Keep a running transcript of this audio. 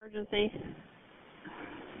Emergency.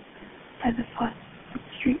 By the Fourth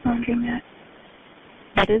Street Laundromat.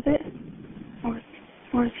 What is it?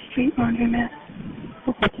 Fourth Street Laundromat.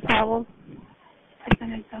 What's the problem? I've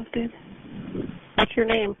been abducted. What's your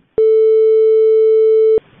name?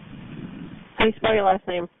 How do you spell your last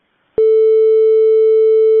name?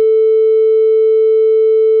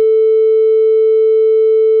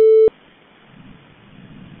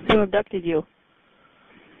 Who abducted you?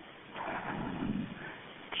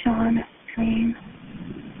 Sean Green.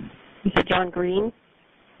 You said John Green?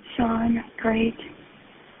 Sean Great.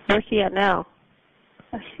 Where's he at now?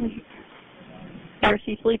 Asleep. Where's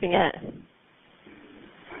he sleeping at?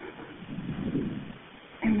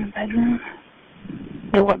 In the bedroom.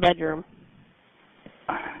 In what bedroom?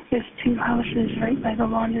 There's two houses right by the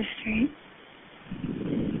Laundry Street.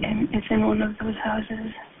 And it's in one of those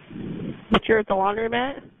houses. But you're at the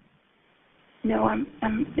laundromat? No, I'm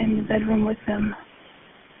in the bedroom with them.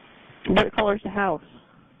 What color's the house?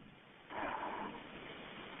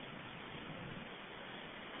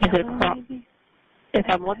 Is it across? If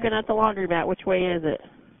I'm looking at the laundromat, which way is it?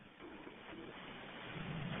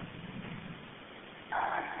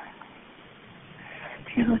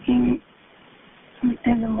 If you're looking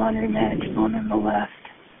in the laundromat, it's one on the left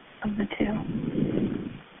of the two.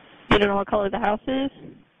 You don't know what color the house is?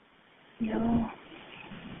 Yellow.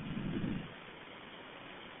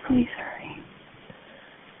 Please hurry.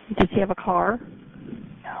 Does he have a car?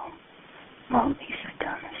 No. Well, he's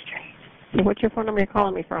down the street. Hey, what's your phone number you're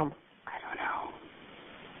calling me from? I don't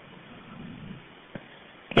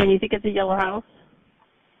know. And you think it's a yellow house?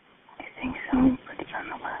 I think so, but it's on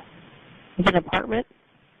the left. Is it an apartment?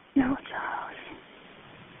 No, it's a house.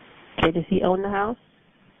 Okay, does he own the house?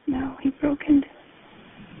 No, he broke into it.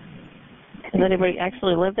 Does anybody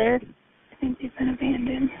actually live there? I think they've been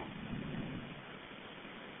abandoned.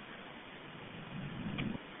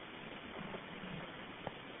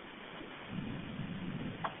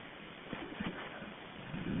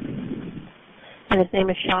 And his name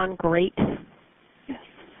is Sean Great? Yes.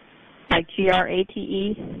 Like Grate?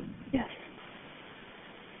 Yes.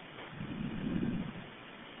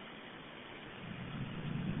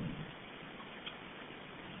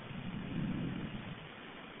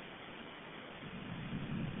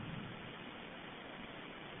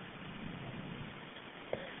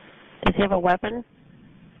 Does he have a weapon?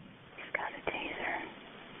 He's got a taser.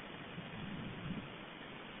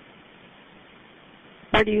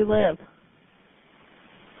 Where do you live?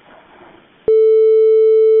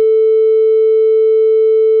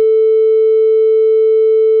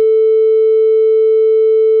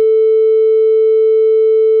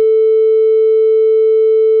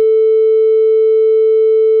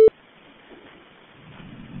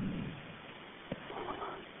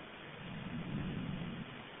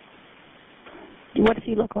 What does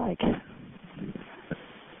he look like? Is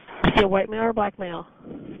he a white male or a black male?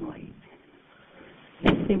 White.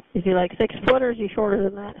 Is he like 6 foot or is he shorter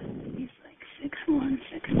than that? He's like 6'1",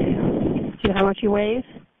 6'2". Do you know how much he weighs?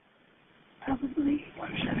 Probably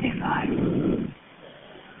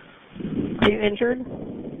 175. Are you injured? A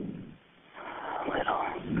little.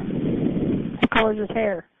 What color is his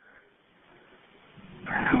hair?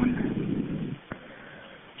 Brown. Do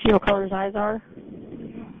you know what color his eyes are?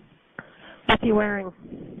 What's he wearing?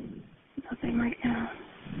 Nothing right now.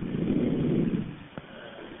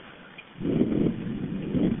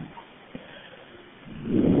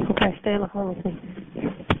 Okay, stay on the phone with me.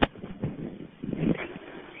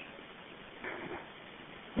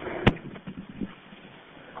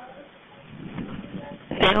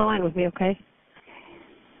 Stay on the line with me, okay?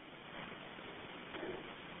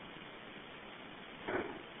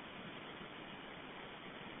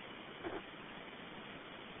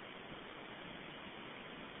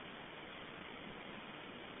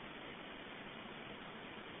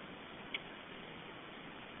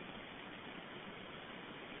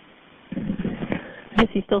 Is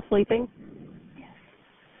he still sleeping? Yes.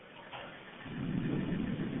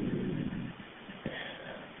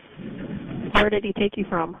 Where did he take you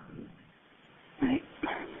from?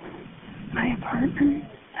 My apartment.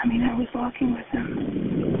 I mean, I was walking with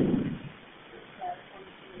him.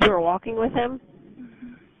 You were walking with him?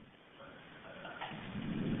 Mm-hmm.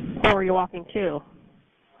 Where were you walking to?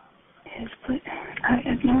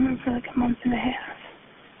 I've known him for like a month and a half.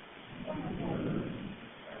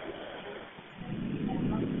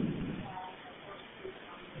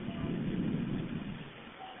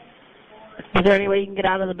 Is there any way you can get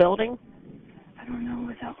out of the building? I don't know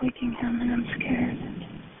without waking him, and I'm scared.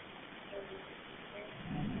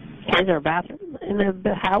 Is there a bathroom in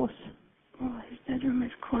the house? Well, his bedroom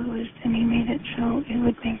is closed, and he made it so it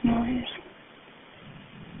would make noise.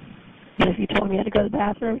 And if you told him you had to go to the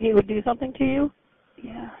bathroom, he would do something to you?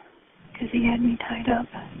 Yeah, because he had me tied up.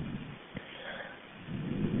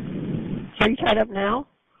 So are you tied up now?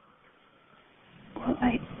 Well,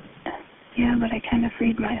 yeah, but I kind of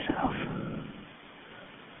freed myself.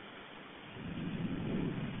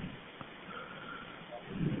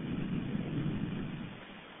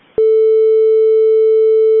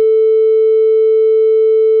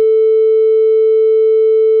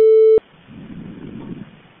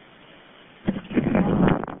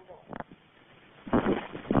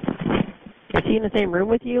 Is he in the same room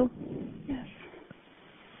with you? Yes.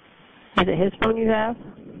 Is it his phone you have?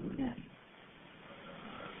 Yes.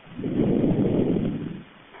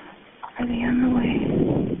 Are they on the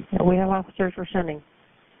way? Yeah, we have officers we're sending.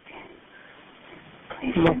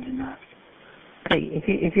 Please send them up. Okay,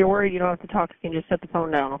 if you're worried you don't have to talk, you can just set the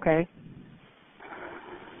phone down, okay?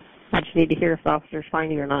 I just need to hear if the officers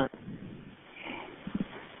find you or not.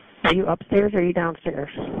 Are you upstairs or are you downstairs?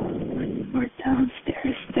 We're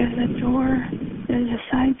downstairs. There's a door. There's a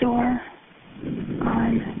side door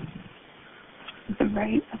on the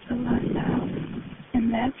right of the last house,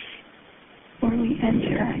 and that's where we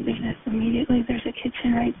enter. Immediately there's a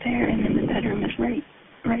kitchen right there, and then the bedroom is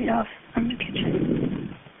right off from the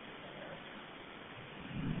kitchen.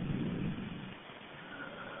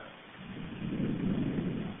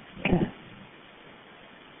 Okay.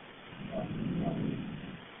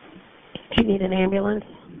 Do you need an ambulance?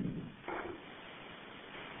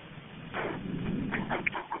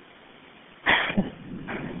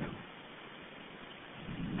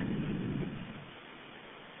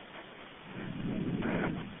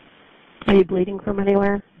 Are you bleeding from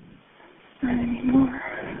anywhere? Not anymore.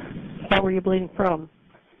 Where were you bleeding from?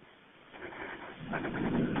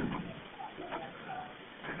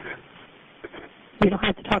 You don't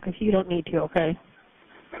have to talk if you don't need to, okay?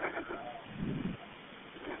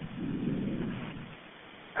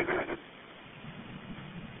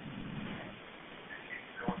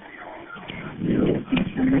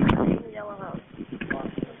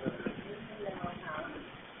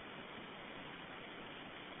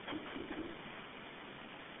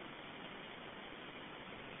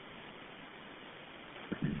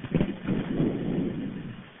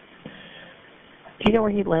 Do you know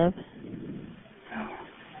where he lives? No.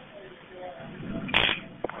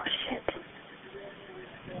 Oh, shit.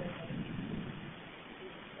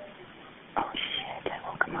 Oh, shit. I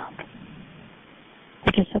woke him up.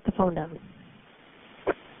 I just set the phone down.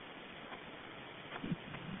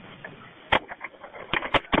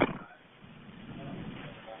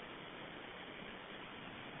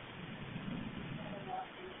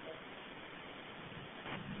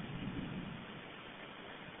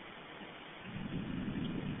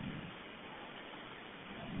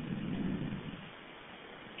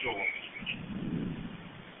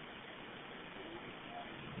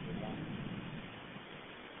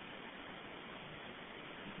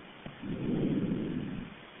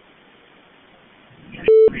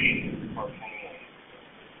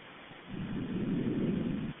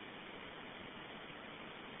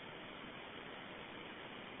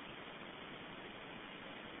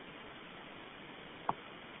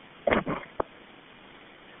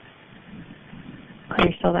 Are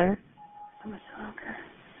you still there? How much longer?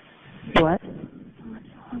 What? How much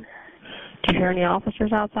longer? Do you hear any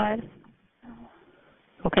officers outside? No.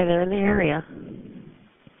 Okay, they're in the area.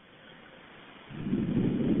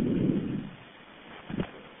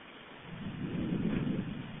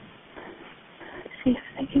 See if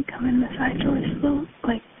they can come in the side door slow,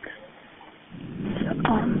 softly.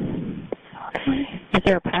 Is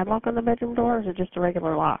there a padlock on the bedroom door, or is it just a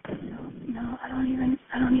regular lock? No, I don't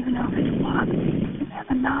even know if it's locked. It doesn't have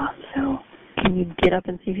a knob, so Can you get up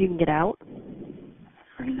and see if you can get out? I'm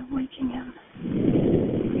afraid of waking him.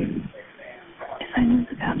 If I knew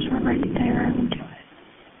the cops were right there, I would do it.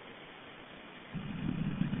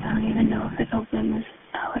 I don't even know if it opens,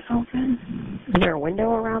 how it opens. Is there a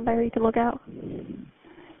window around there you can look out?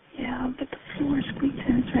 Yeah, but the floor squeaks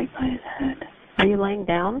in, it's right by his head. Are you laying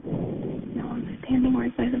down? No, I'm standing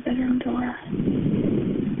right by the bedroom door.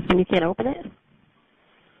 And you can't open it?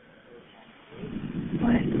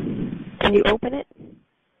 What? Can you open it?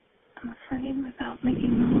 I'm afraid without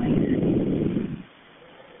making noise.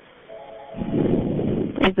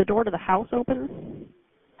 Is the door to the house open?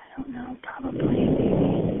 I don't know, probably,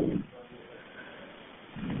 maybe.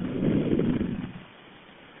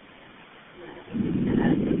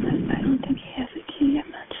 I don't think he has a key,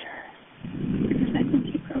 I'm not sure. Because I think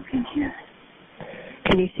he broke in here.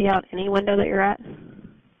 Can you see out any window that you're at?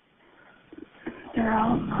 They're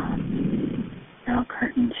all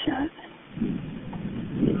curtains shut.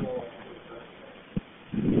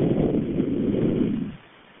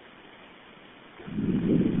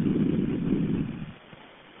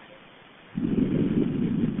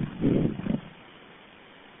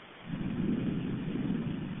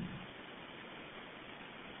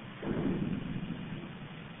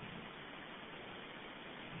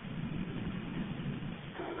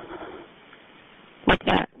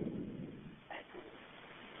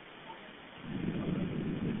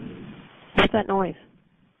 What's that noise?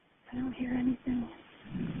 I don't hear anything.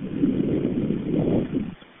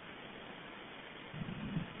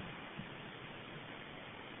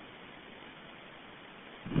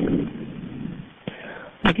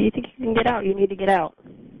 If you think you can get out, you need to get out.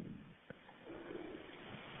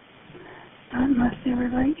 Not unless they were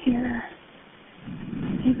right here.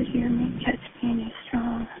 They would hear me catch Annie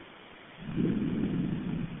strong.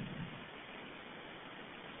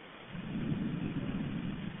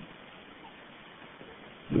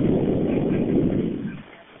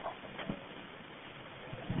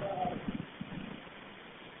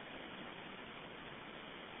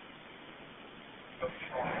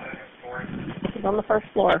 She's on the first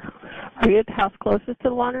floor. Are you at the house closest to the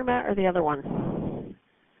laundromat or the other one?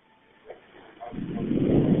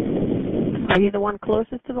 Are you the one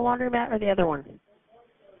closest to the laundromat or the other one?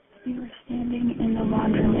 We were standing in the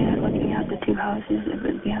laundromat looking at the two houses. It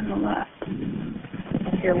would be on the left.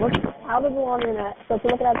 Here, look out of the laundromat. So if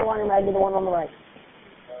you're looking at the laundromat, be the one on the right.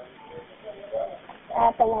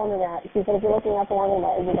 At the laundromat. She said if you're looking at the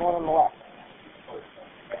laundromat, it'd be the one on the left.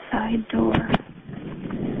 Side door.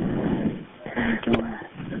 Side door.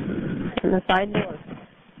 And the side door.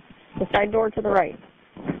 The side door to the right.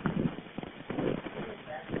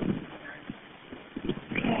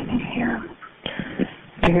 Okay, I can hear him.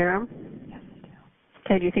 You hear him? Yes, I do.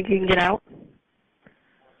 Okay, do you think you can get out?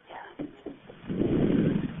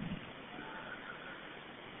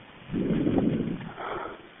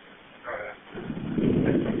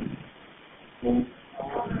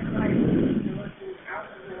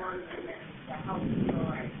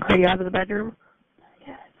 Are you out of the bedroom?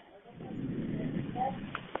 Yes.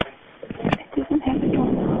 It doesn't have a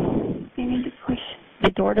doorknob. You need to push. The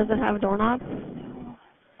door doesn't have a doorknob? No.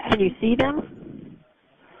 Can you see them?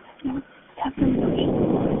 No. Have them push the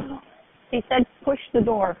door a little. He said push the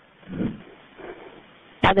door.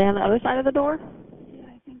 Are they on the other side of the door? Yeah,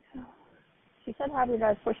 I think so. She said have you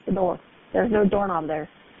guys push the door. There's no doorknob there.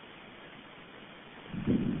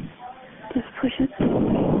 Just push it.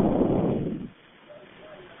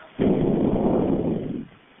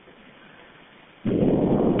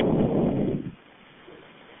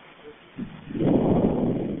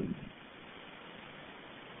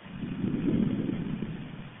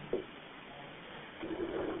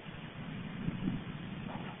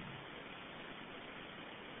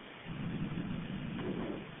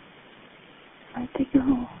 Where'd they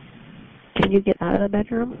go? Can you get out of the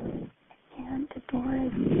bedroom? And the door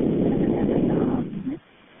is doesn't have a knob.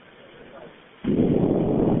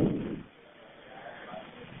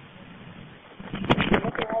 You're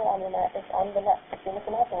looking right on the mat. It's on the left. If you're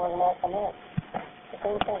looking at the laundromat, come in. The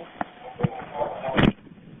same thing.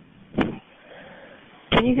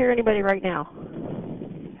 Can you hear anybody right now? I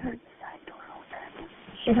heard the side door open.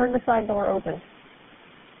 She heard the side door open.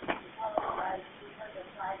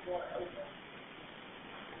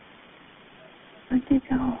 Where'd they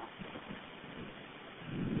go?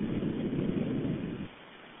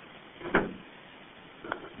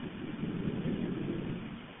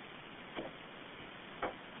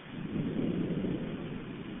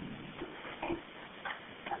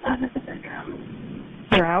 I'm out of the bedroom.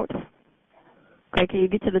 You're out? Okay, can you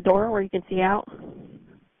get to the door where you can see out?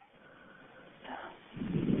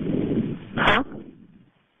 Huh?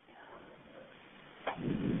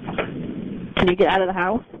 Can you get out of the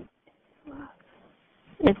house? Locked.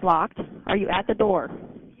 It's locked. Are you at the door?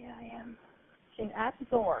 Yeah, I am. She's at the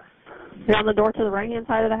door. You're on the door to the right-hand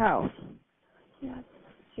side of the house. Yeah.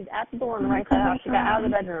 She's at the door on the right side of the house. She got out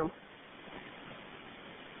of the bedroom.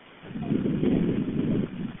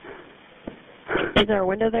 Is there a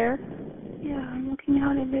window there? Yeah, I'm looking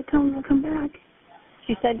out and they tell me to come back.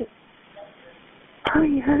 She said,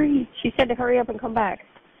 Hurry, hurry. she said to hurry up and come back.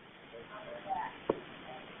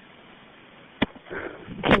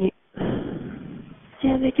 Can you?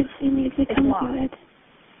 Yeah, they can see me if they It's come locked. to it.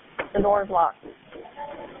 The door is locked.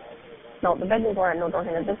 No, the bedroom door had no door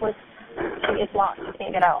handle. This one, it's locked. You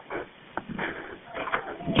can't get out.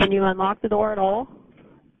 Can you unlock the door at all?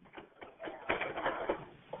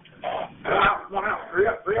 Come on out. Hurry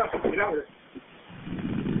up. Get out here.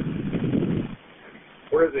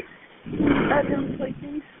 Where is he? Bedroom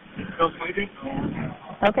sleeping. Still sleeping?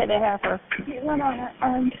 Yeah. Okay, they have her. He went on her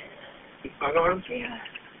arms. Unarmed? Yeah.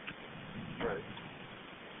 All right.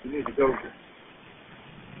 You need to go.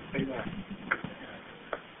 Hang on.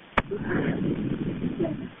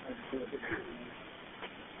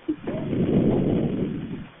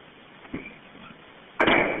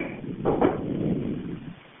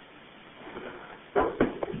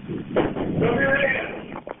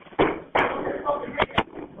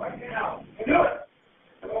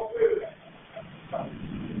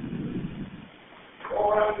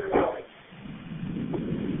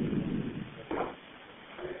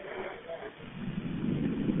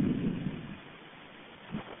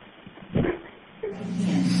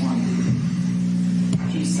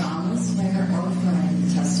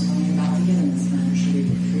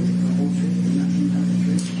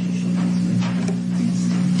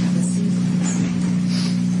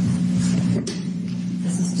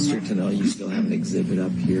 an exhibit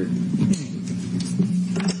up here.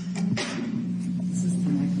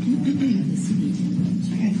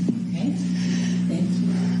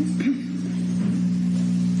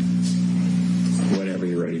 Whenever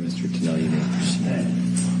you're ready, Mr. Tennell, you may proceed.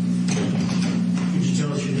 Could you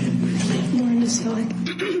tell us your name, please? Lauren Desvillick.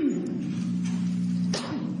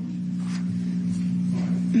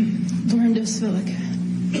 Lauren Desvillick.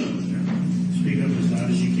 Speak up as loud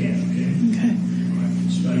as you can, okay? Okay. All right.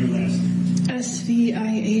 Spell your last name.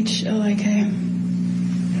 Svihlik.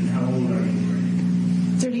 And how old are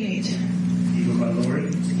you? 38. You go by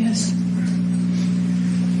Lori? Yes.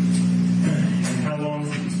 And how long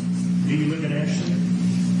do you live in Ashland?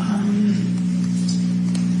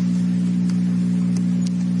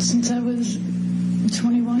 Since I was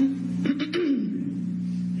 21.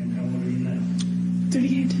 And how old are you now?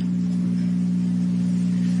 38.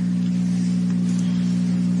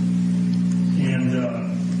 And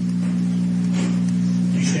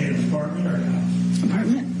you stay in an apartment or a house?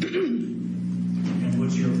 Apartment. And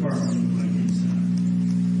what's your apartment look like inside?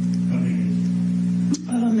 How big is it?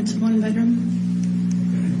 It's one bedroom.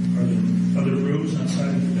 Okay. Are there other rooms outside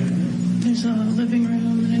of the bedroom? There's a living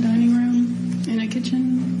room and a dining room and a kitchen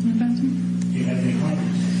and a bathroom. Do you have any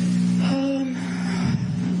hobbies?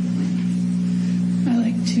 I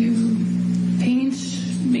like to paint,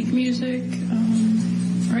 make music,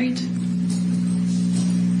 write.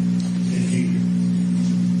 If you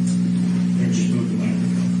just move the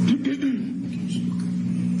microphone.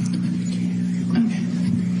 Okay.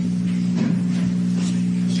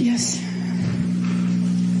 Yes.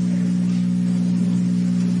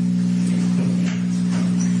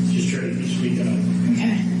 Just try to speak up.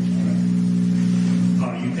 Okay.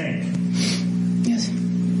 You paint. Yes.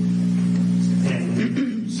 And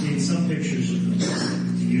we've seen some pictures of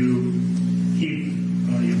them. Do you keep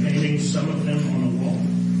your paintings, some of them, on the wall?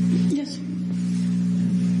 Yes.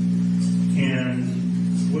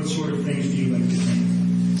 And what sort of things do you like to paint?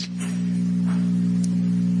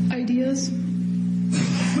 Ideas.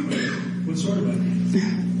 What sort of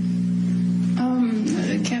ideas?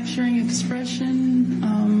 Capturing expression,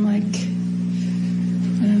 like, I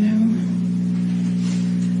don't know,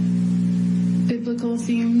 biblical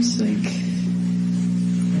themes, like.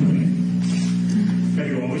 Okay. Have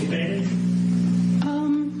you always painted?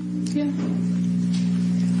 Yeah.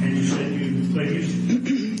 And you said you play music?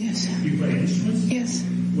 Yes. You play instruments? Yes.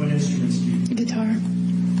 What instruments do you play? Guitar.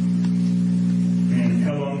 And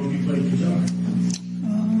how long have you played guitar?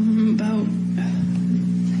 About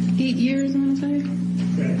 8 years, I want to say.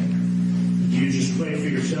 Okay. Do you just play for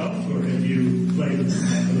yourself, or have you played with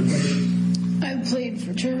other players? I've played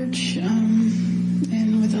for church,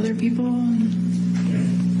 and with other people. Okay.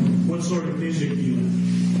 What sort of music do you like?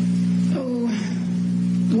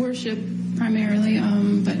 Worship primarily,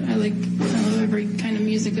 but I love every kind of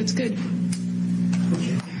music that's good.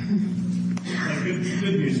 Okay. Like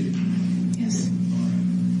good music. Yes.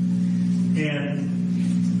 And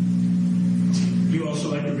you also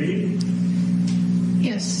like to read?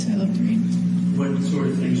 Yes, I love to read. What sort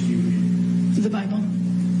of things do you read? The Bible.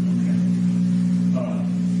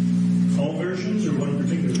 Okay. All versions or one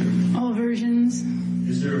particular version? All versions.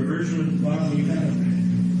 Is there a version of the Bible you haven't read?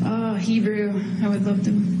 Hebrew. I would love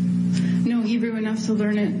to know Hebrew enough to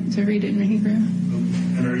learn it, to read it in Hebrew.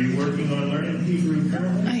 Okay. And are you working on learning Hebrew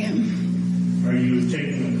currently? I am. Are you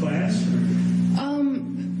taking a class? Or?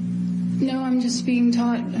 No, I'm just being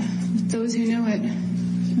taught with those who know it.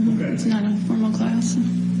 Okay. It's not a formal class. So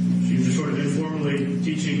you're just sort of informally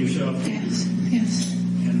teaching yourself? Yes, yes.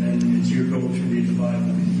 And then it's your goal to read the Bible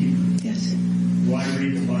in Hebrew? Yes. Why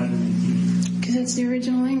read the Bible in Hebrew? Because it's the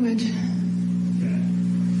original language. Okay.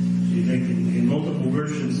 So you think in multiple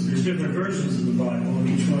versions, there's different versions of the Bible, and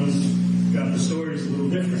each one's got the stories a little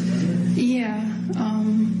different, doesn't it? Yeah.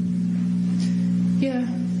 Yeah.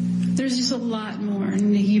 There's just a lot more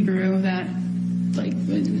in the Hebrew that, like,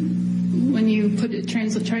 when you try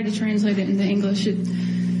to translate it into English, it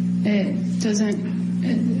doesn't.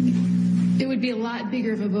 It would be a lot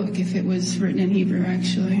bigger of a book if it was written in Hebrew,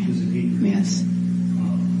 actually. Is it Hebrew? Yes.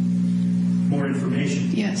 More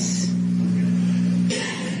information? Yes. Okay.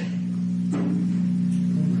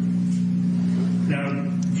 Now,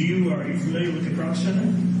 are you familiar with the Croc Center?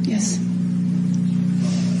 Yes.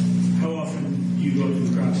 How often do you go to the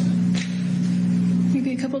Croc Center?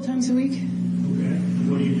 Maybe a couple times a week. Okay. And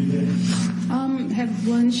what do you do there? Have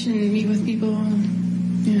lunch and meet with people.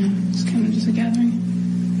 It's kind of just a gathering.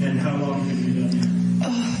 And how long have you done that?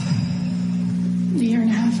 A year and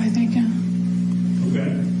a half, I think.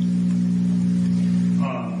 Okay.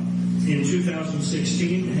 In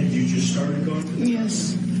 2016, had you just started going to the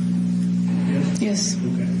Yes. Yes? Yes.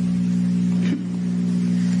 Okay.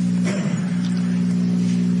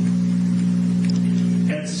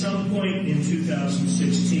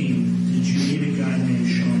 did you meet a guy named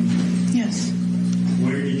Sean? Yes.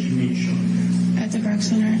 Where did you meet Sean? At the rec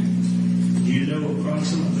center. Do you know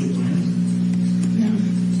approximately when? No.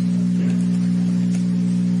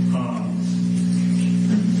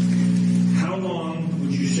 How long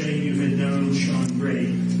would you say you had known Sean Gray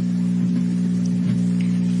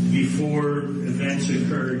before events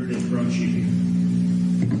occurred that brought you here?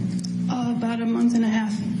 About a month and a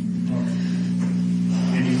half.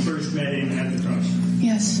 And you first met him at the crossing?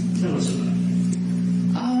 Yes. Tell us about it.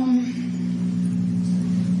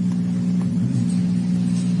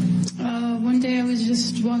 One day I was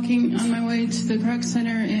just walking on my way to the rec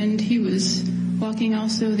center, and he was walking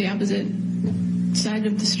also the opposite side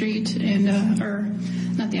of the street, and or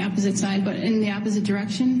not the opposite side, but in the opposite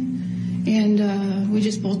direction. And we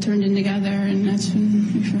just both turned in together, and that's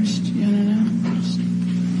when we first, I don't know.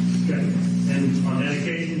 Okay. And on that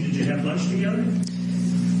occasion, did you have lunch together?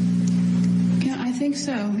 Yeah, I think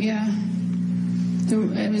so, yeah.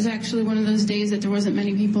 It was actually one of those days that there wasn't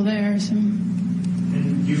many people there, so.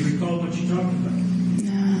 And do you recall what you talked about?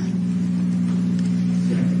 No.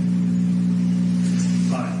 Okay.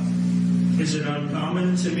 Fine. Is it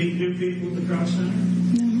uncommon to meet new people at the Cross Center?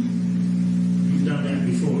 No. You've done that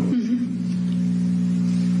before? Mm-hmm.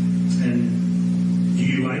 And do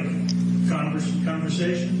you like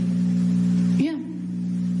conversation? Yeah.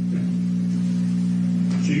 Okay.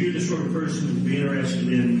 So you're the sort of person who'd be interested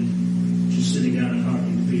in just sitting down and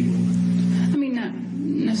talking to people? I mean, not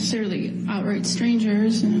necessarily outright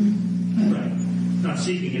strangers. Right. Not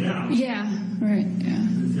seeking it out. Yeah, right, yeah.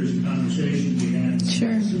 If there's a conversation to be had.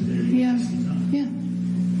 Sure. Sit there and Yeah. spend time. Yeah.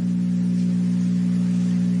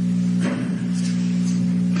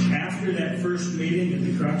 After that first meeting at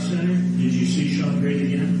the Croc Center, did you see Sean Gray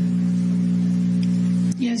again?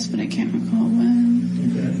 Yes, but I can't recall when.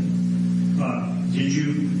 Okay. Did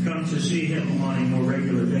you come to see him on a more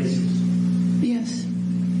regular basis? Yes.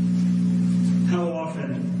 How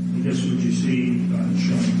often, I guess, would you see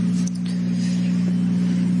Sean?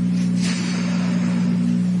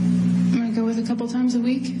 I'm going to go with a couple times a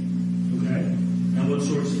week. Okay. And what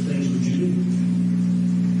sorts of things would you do?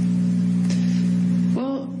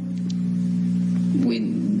 Well,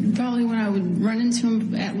 probably when I would run into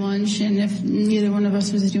him at lunch, and if neither one of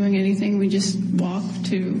us was doing anything, we'd just walk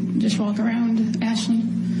around Ashland.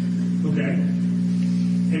 Okay.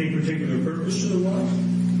 Any particular purpose to the walk?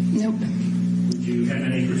 Nope. Would you have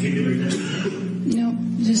any particular destination? Nope.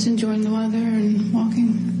 Just enjoying the weather and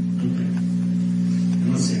walking. Okay.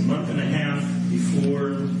 And let's see, a month and a half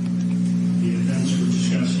before the events we're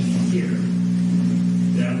discussing here,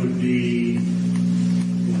 that would be,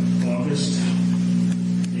 what, August?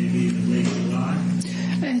 Maybe even late July?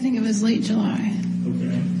 I think it was late July.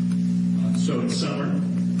 Okay. So it's summer.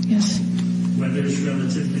 Yes. Weather's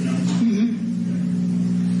relatively nice. Mm-hmm.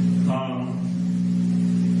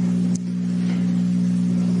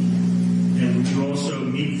 And would you also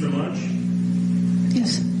meet for lunch?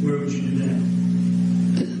 Yes. Where would you do that?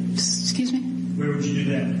 Excuse me? Where would you do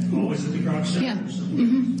that? Always at the Croc Center? Yeah. Or somewhere?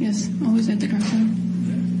 Mm-hmm. Yes. Always at the Croc Center.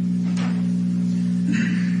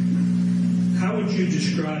 How would you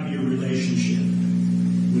describe your relationship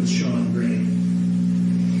with Sean Gray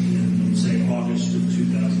in, say, August of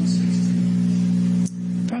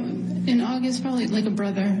 2016? Probably in August, probably like a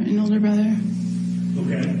brother, an older brother.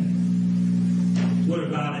 Okay. What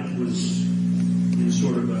about it was in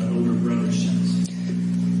sort of an older brother sense?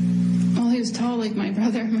 Well, he was tall like my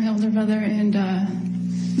brother, my older brother, and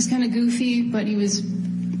he's kind of goofy, but he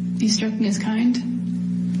struck me as kind.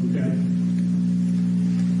 Okay.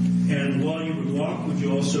 And while you would walk, would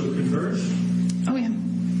you also converse? Oh yeah.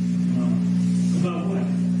 About what?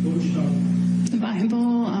 What would you talk about? The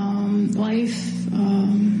Bible, life.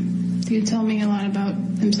 He would tell me a lot about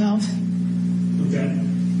himself. Okay.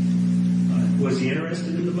 Was he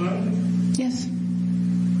interested in the Bible? Yes.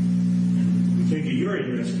 You think you're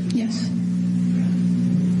interested? Yes.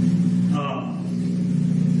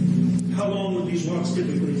 How long would these walks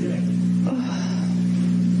typically take?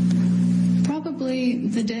 Probably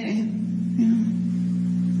the day. Yeah.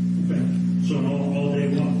 Okay. So an all-day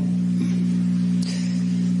walk?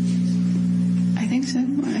 I think so.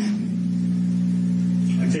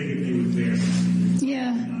 I take it they would vary.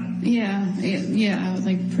 Yeah.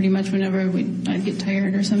 Like pretty much whenever I'd get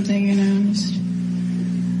tired or something, just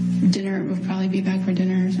dinner would probably be back for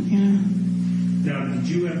dinner or something, Now, did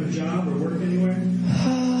you have a job or work anywhere?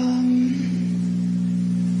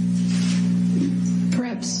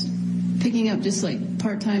 Perhaps picking up just like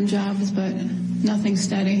part-time jobs, but nothing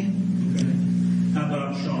steady. Okay. How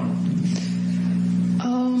about Sean?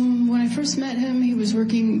 When I first met him, he was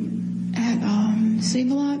working at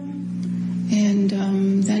Save-A-Lot, and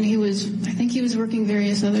then he was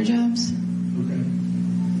various other jobs. Okay.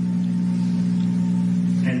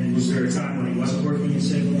 And was there a time when he wasn't working at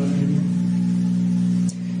Save a Lot anymore?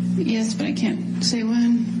 Yes, but I can't say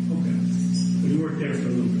when. Okay. But you worked there for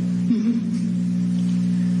a little bit. Mm-hmm.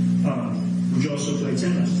 Would you also play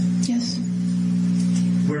tennis? Yes.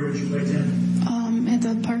 Where would you play tennis? At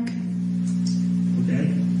the park. Okay.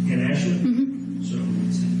 In Ashland? Mm-hmm. So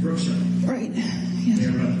it's in Brookside. Right. Yes. There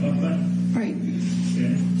about that? Right.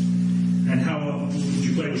 Okay. And how did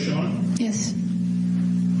you play with Sean? Yes.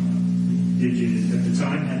 Did you, at the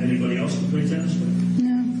time, have anybody else to play tennis with?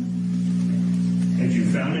 No. Had you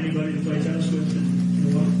found anybody to play tennis with in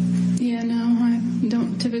a while? Yeah, no, I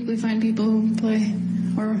don't typically find people who play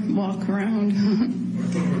or walk around.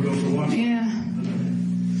 Or go for walks? Yeah.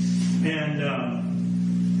 And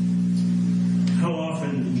how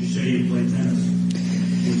often did you say you played tennis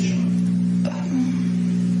with Sean?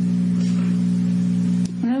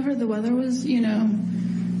 Whenever the weather was,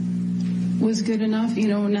 was good enough,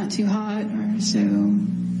 not too hot, or so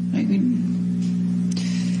I could,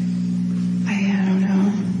 I don't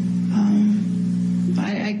know.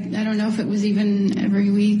 I don't know if it was even every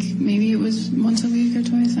week. Maybe it was once a week or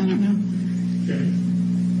twice. I don't know. Okay.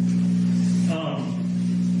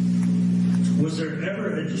 Was there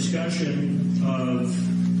ever a discussion of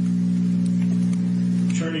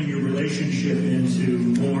turning your relationship into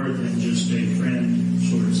more than just a friend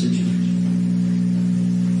sort of situation?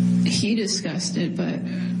 He discussed it, but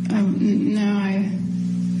no,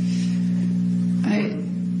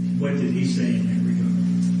 What did he say in that regard?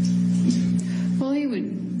 Well, he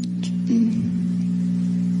would.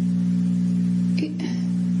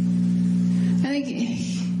 I think he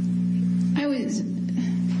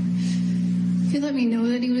let me know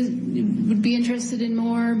that he would be interested in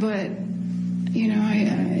more, but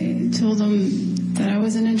I told him that I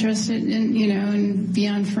wasn't interested in in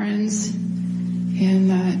beyond friends, and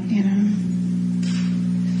that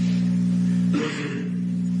Was it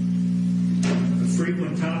a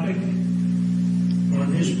frequent topic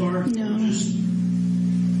on his part? No. Or just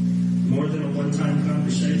more than a one-time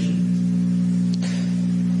conversation?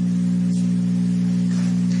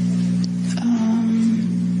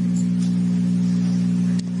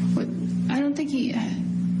 I don't think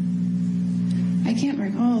I can't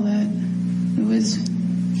recall that it was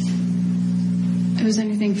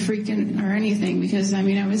anything freaking or anything, because I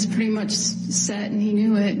was pretty much set and he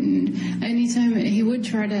knew it, and anytime he would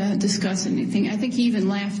try to discuss anything, I think he even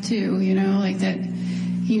laughed too, like that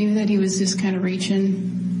he knew that he was just kind of reaching.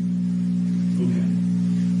 Okay.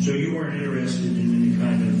 So you weren't interested in any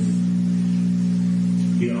kind of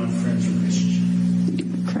beyond friends relationship?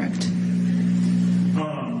 Correct.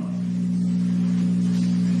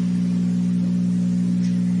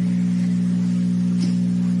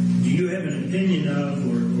 Do you have an opinion of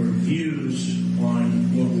or views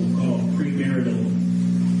on what we'll call premarital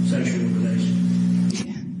sexual relations?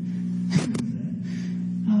 Yeah.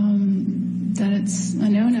 That it's a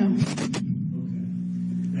no-no. Okay.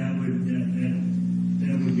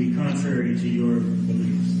 That would be contrary to your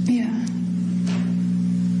beliefs. Yeah.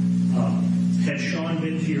 Had Sean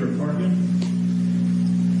been to your apartment?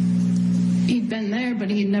 He'd been there, but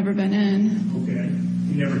he'd never been in. Okay.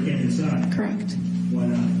 He never came inside? Correct. Why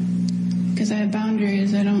not? Because I have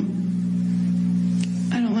boundaries. I don't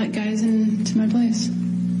let guys into my place.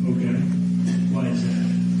 Okay. Why is that?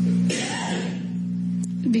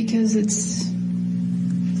 Because it's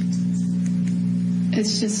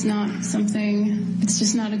just not something, it's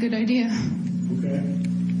just not a good idea. Okay.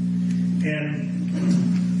 And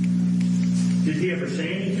did he ever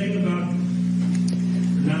say anything about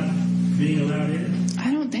not being allowed in?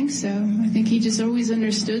 I don't think so. I think he just always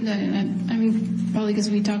understood that. Probably because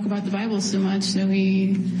we talk about the Bible so much, so he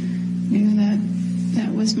knew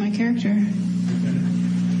that was my character. Okay.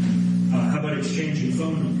 How about exchanging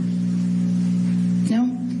phone numbers? No,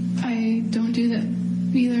 I don't do that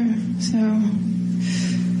either, so.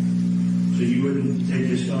 So you wouldn't take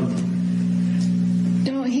his phone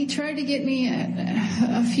number? No, he tried to get me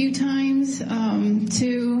a few times,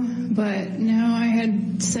 too, but no, I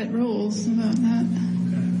had set rules about that.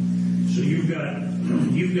 Okay. So you've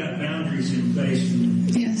got boundaries in place and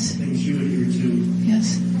Yes. things you adhere to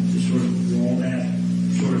Yes. to sort of wall that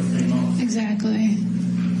sort of thing off. Exactly.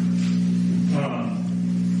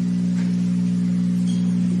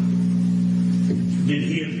 Did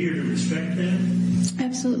he appear to respect that?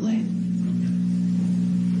 Absolutely.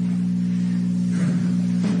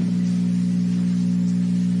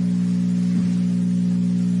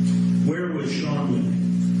 Where was Sean living?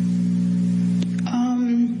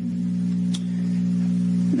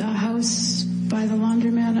 The house by the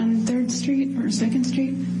laundromat on 3rd Street or 2nd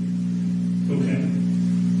Street. Okay.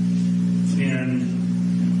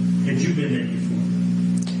 And had you been there before?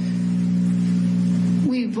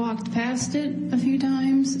 We've walked past it a few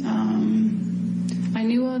times. I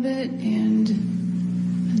knew of it, and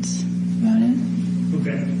that's about it.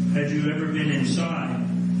 Okay. Had you ever been inside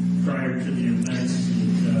prior to the events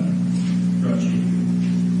that brought you?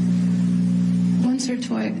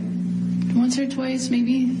 Once or twice,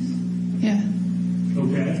 maybe. Yeah.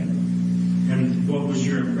 Okay. And what was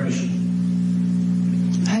your impression?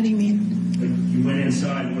 How do you mean? Like you went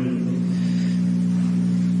inside, what did it look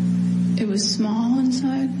like? It was small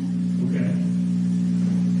inside. Okay.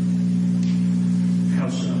 How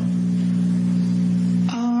so?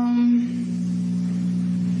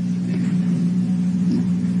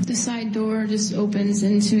 The side door just opens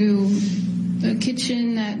into a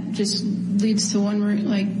kitchen that just leads to one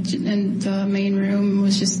room, and the main room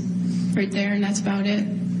was just right there, and that's about it.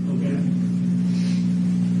 Okay.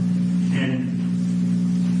 And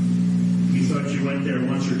you thought you went there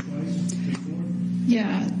once or twice before?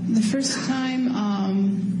 Yeah, the first time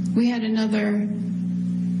we had a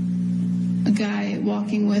guy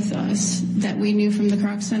walking with us that we knew from the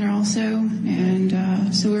Kroc Center also, and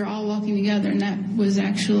so we were all walking together, and that was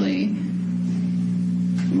actually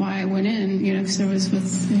why I went in, because I was with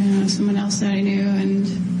someone else that I knew, and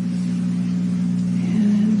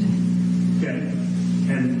okay.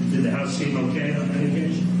 And did the house seem okay on that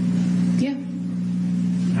occasion? yeah.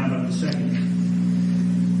 How about the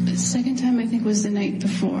second? The second time I think was the night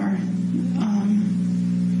before.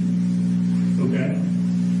 Okay.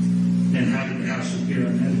 And how did the house appear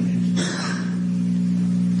on that occasion?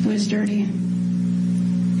 It was dirty.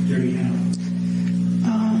 Dirty how?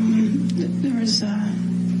 There was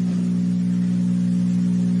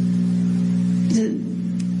the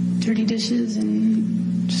dirty dishes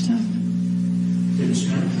and stuff. Did it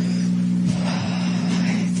smell?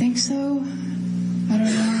 I think so. I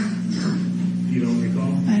don't know. You don't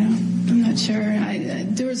recall? I'm not sure.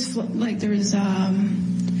 There was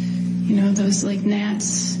those like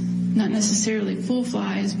gnats, not necessarily full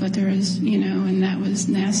flies, but there was, and that was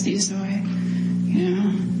nasty. So I,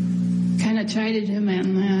 kind of chided him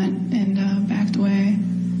on that and backed away.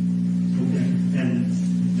 Okay.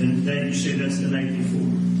 And then you say that's the night before?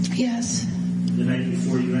 Yes. The night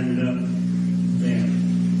before you ended up there?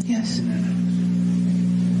 Yes. In that house.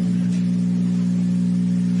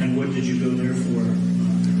 And what did you go there for?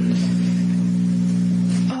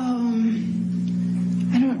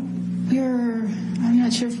 I'm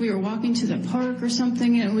not sure if we were walking to the park or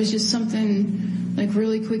something, and it was just something like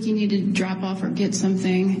really quick you needed to drop off or get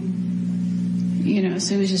something,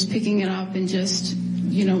 so it was just picking it up and just,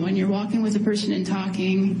 when you're walking with a person and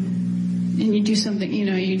talking and you do something,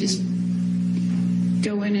 you just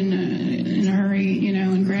go in a hurry,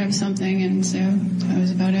 and grab something, and so that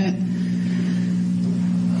was about it.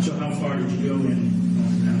 So how far did you go in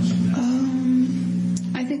the house?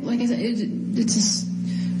 I think, like I said,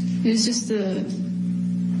 it was just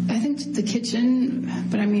I think the kitchen,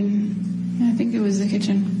 but I think it was the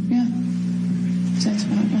kitchen, yeah. So that's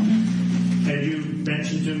about it. Had you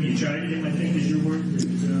mentioned to him, you chided him, I think is your word, that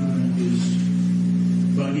it was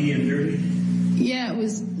buggy and dirty? Yeah,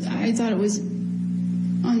 I thought it was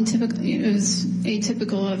untypical, it was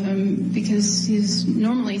atypical of him because he's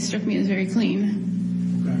normally struck me as very clean.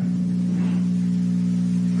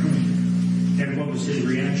 Okay. And what was his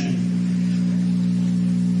reaction?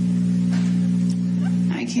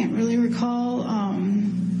 I can't really recall.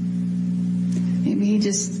 Maybe he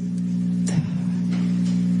just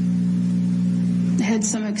had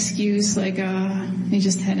some excuse, like he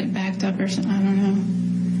just had it backed up or something. I don't know.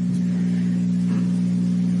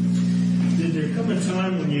 Did there come a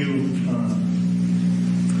time when you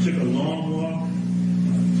took a long walk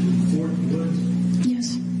to the Fort Woods?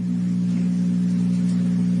 Yes.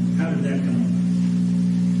 How did that come?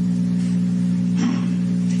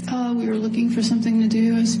 We were looking for something to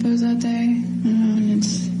do, I suppose, that day. And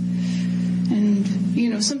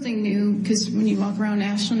something new, because when you walk around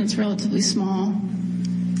Ashland, it's relatively small.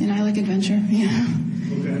 And I like adventure,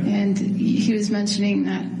 Okay. And he was mentioning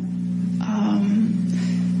that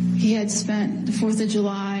he had spent the 4th of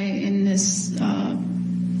July in this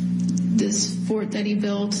fort that he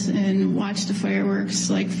built and watched the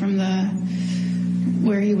fireworks, like from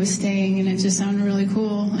where he was staying, and it just sounded really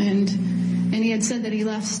cool. And he had said that he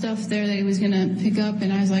left stuff there that he was going to pick up,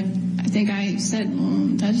 and I was like, I think I said, well,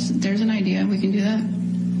 there's an idea. We can do that.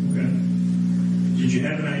 Okay. Did you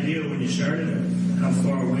have an idea when you started how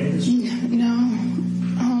far away this was? No.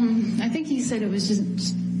 I think he said it was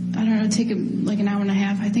just, I don't know, take like an hour and a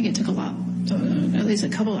half. I think it took a lot, at least a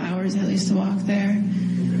couple hours at least to walk there.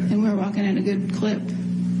 Okay. And we were walking at a good clip.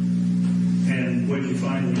 And what did you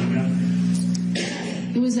find when you got there?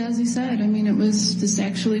 It was as he said. I mean, it was just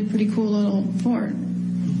actually a pretty cool little fort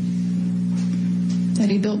that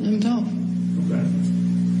he built himself. Okay.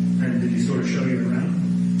 And did he sort of show you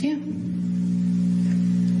around? Yeah.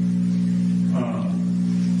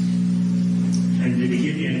 And did he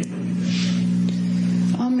give you anything?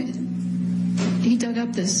 He dug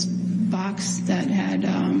up this box that had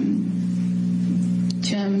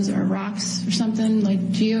gems or rocks or something,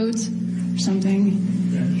 like geodes or something.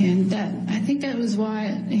 Okay. And that, I think that was why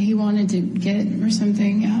he wanted to get it or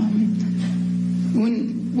something.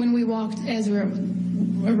 When we walked, as we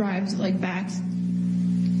arrived, like back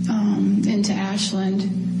into Ashland,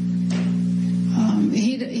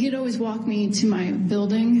 he'd always walk me to my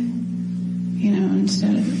building,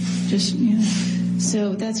 instead of just,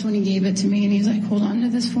 So that's when he gave it to me, and he's like, "Hold on to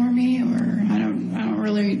this for me," or I don't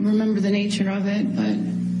really remember the nature of it, but I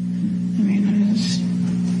mean, I just.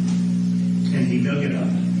 And he dug it up.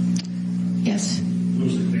 Yes.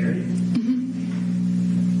 Was it buried?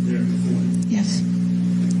 Mm-hmm. There before. Yes.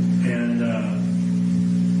 And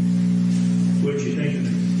what did you think of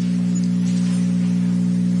it?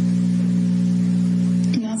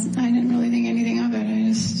 Nothing. I didn't really think anything of it. It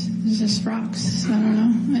was just rocks. I don't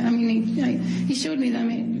know. I mean, he showed me them.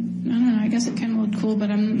 I don't know. I guess it kind of looked cool, but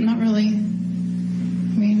I'm not really.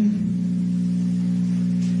 I mean,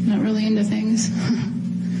 not really into things. Okay.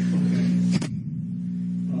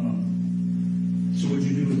 So what'd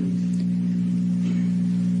you do with it?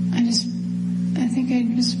 I think I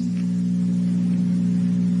just.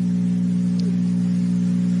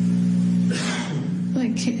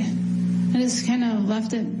 I just kind of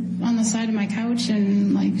left it on the side of my couch,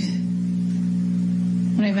 and like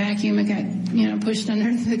when I vacuum, it got pushed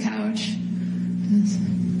under the couch.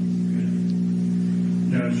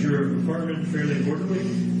 Now, is your apartment fairly orderly?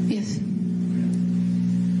 Yes.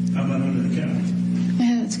 How about under the couch?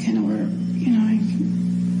 Yeah, that's kind of where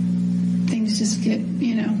things just get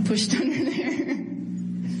pushed under there.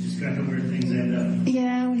 It's just kind of where things end up.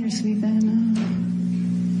 Yeah, when you're sleeping.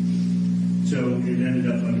 So it ended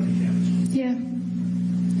up under the couch. Yeah.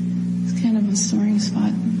 It's kind of a storing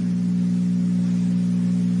spot.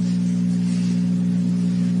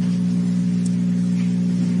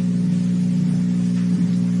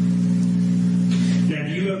 Now,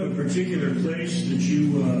 do you have a particular place that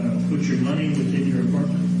you put your money within your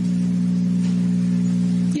apartment?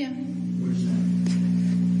 Yeah. Where's that?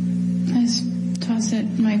 I just toss it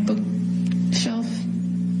in my bookshelf.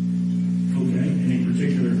 Okay. Any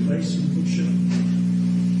particular place in the bookshelf?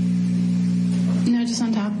 No, just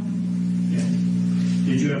on top. Yeah.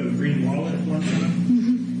 Did you have a green wallet at one time?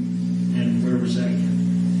 Mm-hmm. And where was that?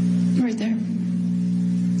 Right there.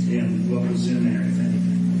 And what was in there, if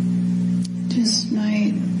anything? Just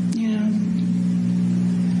my,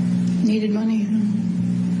 needed money.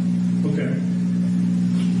 Okay.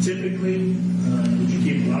 Typically, would you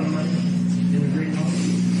keep a lot of money in the green wallet?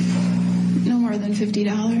 No more than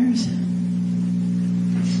 $50.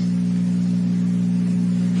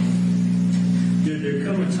 Did there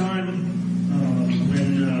come a time when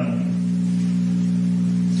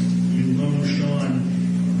you loaned Sean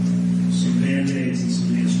some Band-Aids and some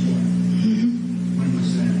Neosporin? Mm-hmm. When was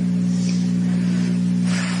that?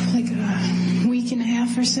 Like a week and a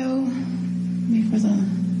half or so before the.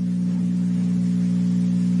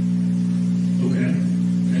 Okay.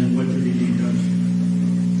 And what did he need done?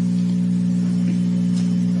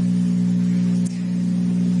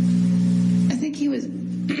 I think he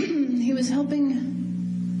was helping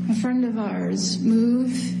a friend of ours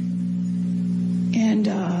move, and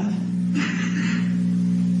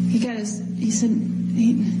he said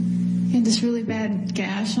he had this really bad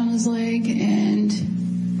gash on his leg, and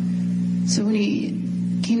so when he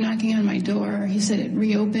came knocking on my door, he said it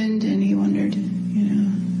reopened, and he wondered, if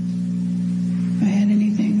I had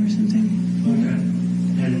anything or something. Okay.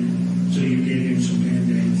 And so you gave him some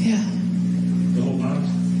Band-Aids? Yeah. The whole box?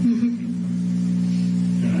 Mm-hmm.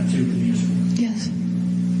 And I took the Neosporin? Yes.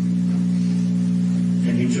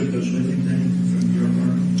 And he took those with him then from your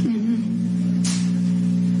apartment? Mm-hmm.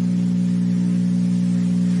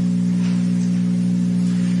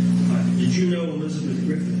 Did you know Elizabeth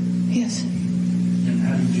Griffin? Yes. And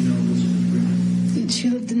how did you know Elizabeth Griffin? She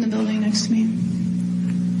lived in the building next to me.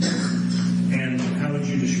 And how would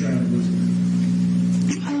you describe Elizabeth?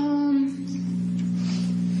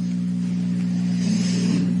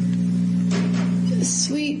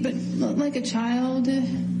 Sweet, but like a child. Okay.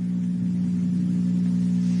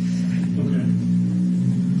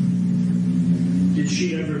 Did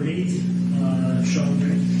she ever meet Sean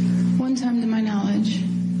Gray? One time, to my knowledge.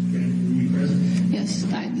 Okay. Were you present? Yes,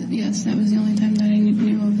 yes, that was the only time that I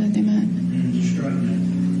knew of that they met. And describe that.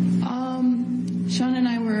 Sean and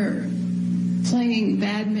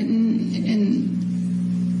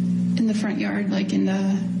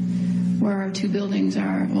two buildings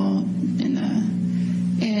are. Well,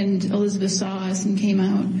 and Elizabeth saw us and came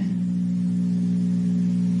out.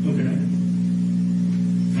 Okay.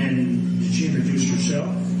 And did she introduce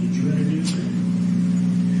herself? Did you introduce her?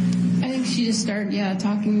 I think she just started,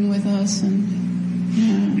 talking with us, and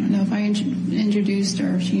I don't know if I introduced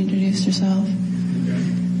her or if she introduced herself. Okay.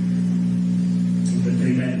 But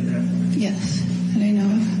they met at that point? Yes, that I know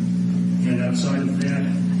of. And outside of that?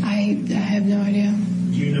 I have no idea.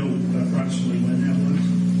 Do you know approximately when that was?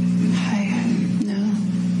 No.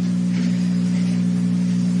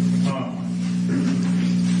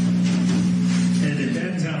 And at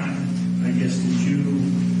that time, I guess, did you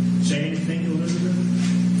say anything to Elizabeth?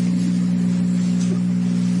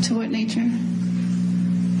 To what nature?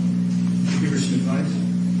 Did you give her some advice?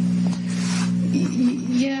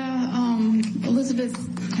 Elizabeth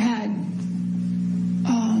had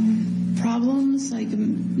problems, like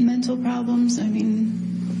mental problems.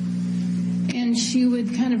 And she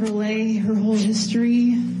would kind of relay her whole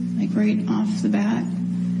history, like right off the bat.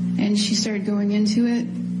 And she started going into it,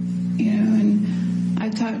 and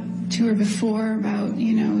I've talked to her before about,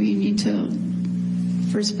 you need to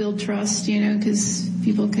first build trust, because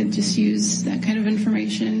people could just use that kind of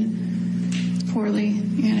information poorly,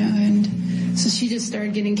 and so she just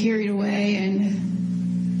started getting carried away, and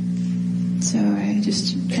so I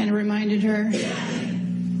just kind of reminded her,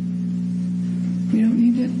 we don't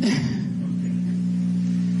need it.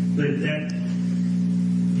 But that,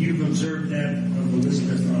 you've observed that of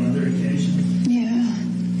Elizabeth on other occasions? Yeah.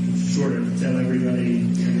 Sort of tell everybody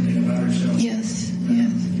everything about herself? Yes. Yeah.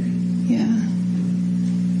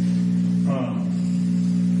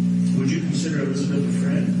 Would you consider Elizabeth a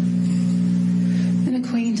friend? An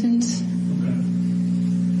acquaintance. Okay.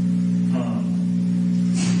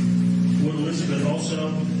 Would Elizabeth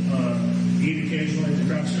also eat occasionally at the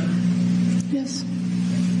Croc Center? Yes.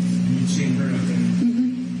 You've seen her up there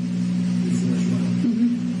before as well?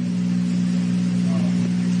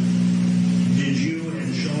 Did you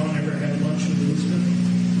and Sean ever have lunch with Elizabeth?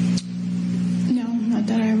 No, not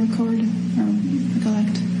that I record or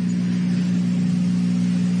recollect.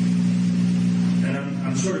 And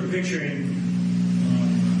I'm sort of picturing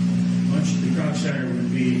lunch at the Croc Center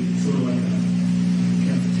would be sort of like a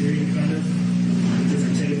cafeteria kind of, with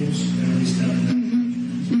different tables, at least down in that.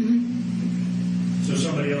 So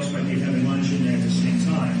somebody else might be having lunch in there at the same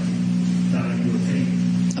time, not in your opinion.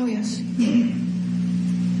 Oh, yes.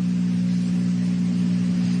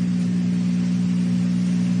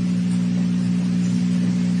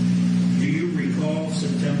 Do you recall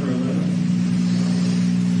September 11th?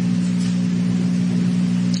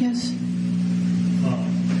 Yes.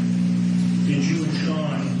 Did you and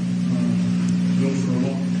Sean go for a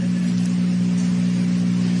walk?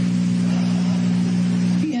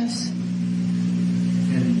 Yes.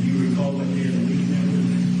 And do you recall what day of the week that would have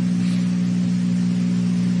been?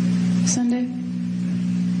 Sunday?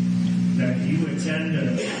 Now,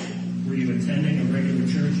 were you attending a regular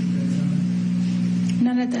church at that time?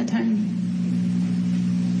 Not at that time.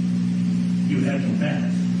 You had no back.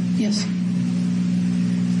 Yes.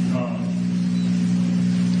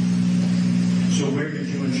 So where did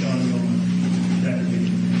you and Sean go that week?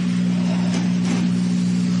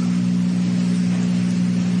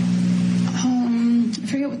 I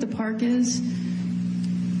forget what the park is.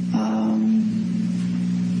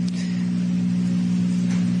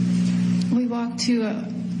 We walked to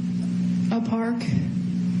a park,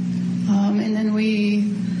 and then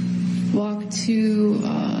we walked to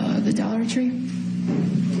the Dollar Tree.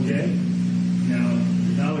 Okay. Now,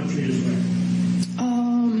 the Dollar Tree is where?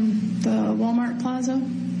 The Walmart Plaza. Okay.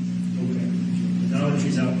 The Dollar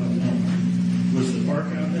Tree's out by Walmart. Was the park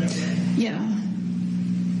out that way? Yeah.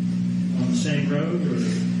 On the same road, or?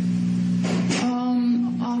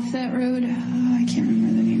 Off that road. I can't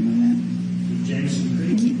remember the name of it. Jameson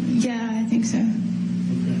Creek? Yeah, I think so.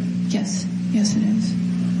 Okay. Yes. Yes, it is.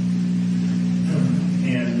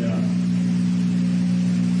 And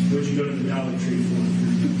what'd you go to the Dollar Tree for?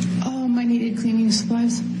 I needed cleaning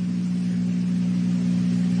supplies.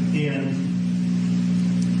 And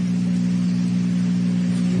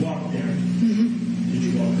you walked there. Did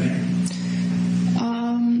you walk back?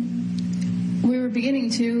 We were beginning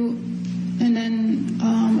to, and then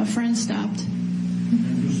a friend stopped.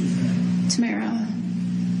 And who's your friend? Tamara.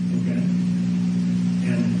 Okay.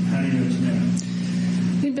 And how do you know Tamara?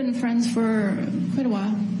 We'd been friends for quite a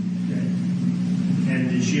while. Okay. And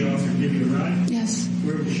did she offer to give you a ride? Yes.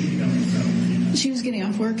 Where was she coming from? You know? She was getting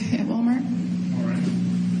off work at Walmart. All right.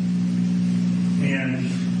 And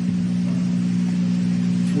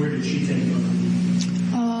where did she take you?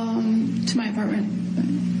 To my apartment.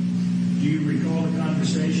 Do you recall the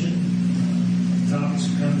conversation?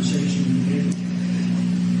 conversation you had?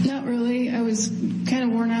 Not really. I was kind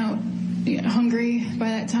of worn out, hungry by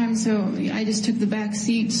that time, so I just took the back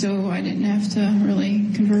seat, so I didn't have to really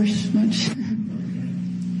converse much.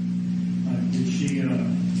 Did she, I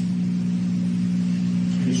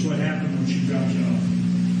guess what happened when she dropped you off?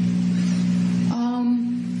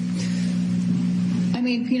 I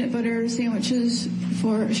made peanut butter sandwiches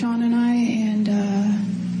for Sean and I,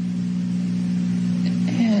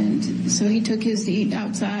 and so he took his to eat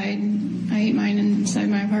outside. I ate mine inside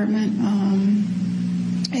my apartment,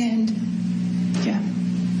 and yeah.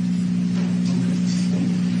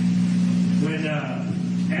 When,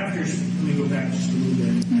 after, let me go back just a little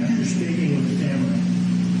bit. Okay. After speaking with the family,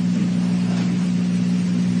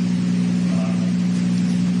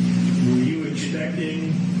 were you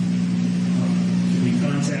expecting to be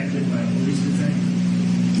contacted by a police detective?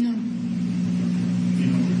 No. You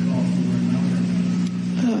don't recall if there were not?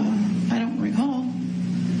 I don't recall.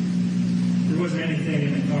 There wasn't anything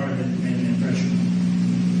in the car that made an impression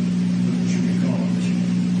that you recall, did you?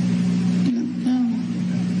 No.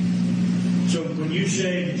 So when you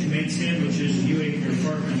say that you made sandwiches and you ate in your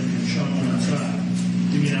apartment and Sean went outside,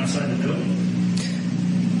 you mean outside the building?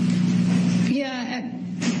 Yeah.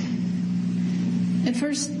 At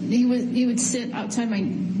first, he would sit outside my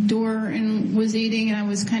door and was eating, and I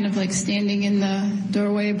was kind of like standing in the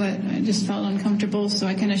doorway, but I just felt uncomfortable, so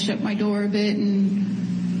I kind of shut my door a bit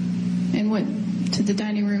and went to the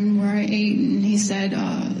dining room where I ate, and he said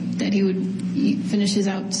that he would finish his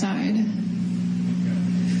outside. Okay.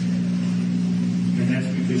 And that's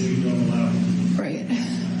because you don't allow it. Right.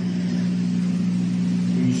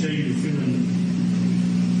 When you say you're feeling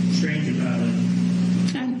strange about it,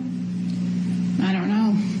 I don't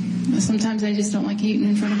know. Sometimes I just don't like eating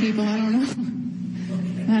in front of people. I don't know.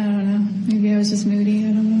 I don't know. Maybe I was just moody.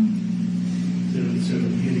 I don't know. so you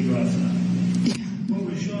had to go outside. Yeah. What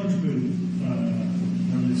was Sean's mood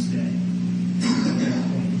on this day?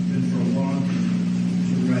 Been for a walk,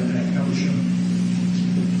 sort of right back. How was Sean?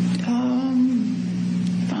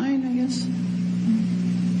 Fine, I guess.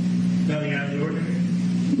 Nothing out of the ordinary?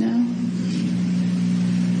 No.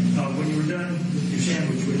 When you were done with your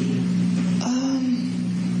sandwich, what did you do?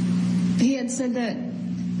 He had said that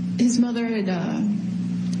his mother had,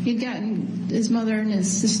 he'd gotten, his mother and his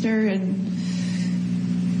sister had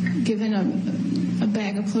given a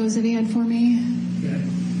bag of clothes that he had for me. Okay.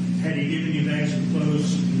 Had he given you bags of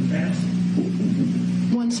clothes in the past?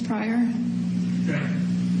 Once prior. Okay.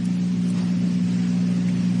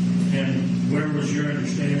 And where was your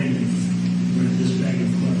understanding of where this bag of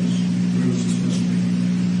clothes, where was it supposed to be?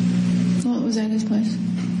 Well, it was at his place.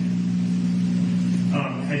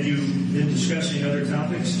 Had you been discussing other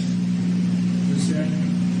topics since then?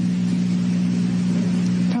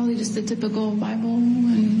 Probably just the typical Bible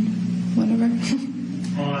and whatever.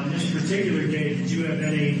 On this particular day, did you have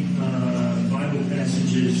any Bible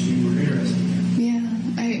passages you were interested in? Yeah,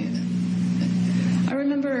 I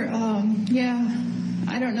remember,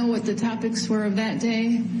 I don't know what the topics were of that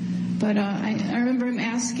day, but I remember him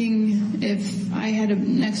asking if I had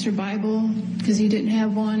an extra Bible, because he didn't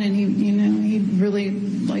have one, and he'd really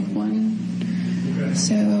like one. Okay.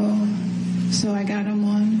 So I got him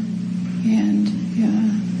one, and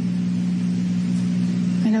yeah.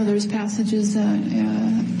 I know there's passages that,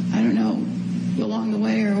 I don't know, along the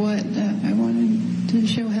way or what, that I wanted to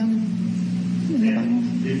show him in the Bible.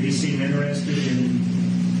 Did he seem interested in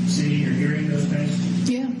seeing or hearing those passages?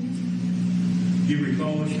 Yeah. Do you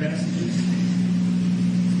recall which passages?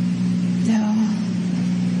 No.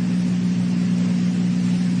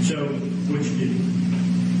 So, what'd you do?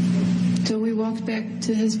 So we walked back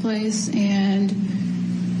to his place, and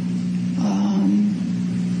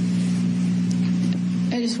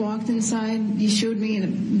I just walked inside. He showed me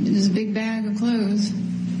this big bag of clothes,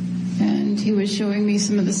 and he was showing me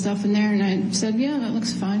some of the stuff in there, and I said, yeah, that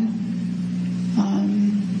looks fine.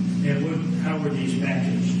 And how were these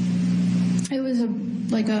packaged? It was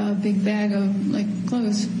like a big bag of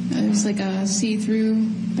clothes. It was like a see-through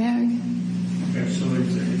bag. Okay, so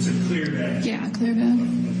it's a clear bag. Yeah, a clear bag. Of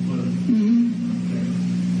clothes. Mm-hmm.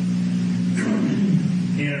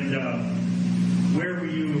 Okay. And where were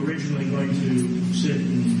you originally going to sit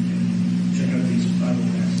and check out these Bible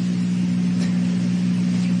passages?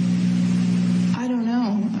 I don't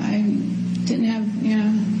know. I didn't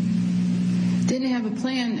have a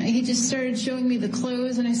plan. He just started showing me the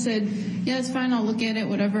clothes, and I said, yeah, it's fine. I'll look at it.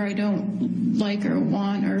 Whatever I don't like or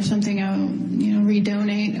want or something, I'll,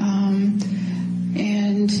 redonate.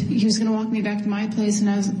 And he was going to walk me back to my place, and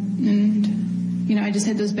I just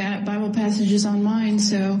had those Bible passages on mine,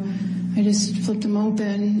 so I just flipped them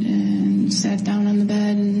open and sat down on the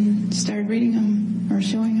bed and started reading them. or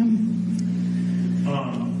showing him.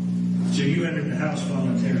 So you entered the house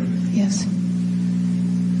voluntarily. Yes.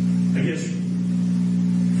 I guess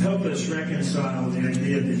help us reconcile the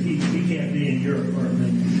idea that he can't be in your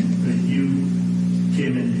apartment, but you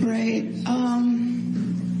came in. Right.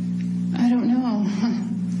 I don't know.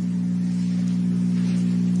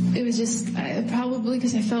 It was just probably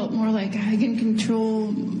because I felt more like I can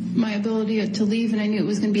control my ability to leave, and I knew it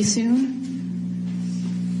was going to be soon.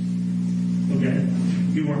 Okay.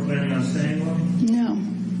 You weren't planning on staying long? No.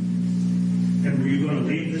 And were you going to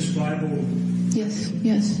leave this Bible? Yes. Okay.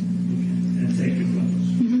 And take your clothes?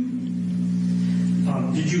 Mm-hmm.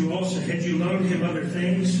 Had you loaned him other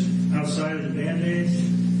things outside of the Band-Aids?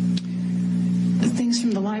 Things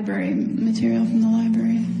from the library, material from the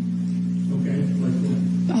library. Okay, like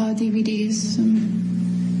what? DVDs, some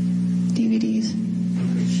DVDs.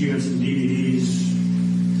 Okay, she had some DVDs.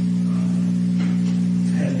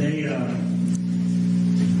 Had they,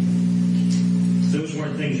 those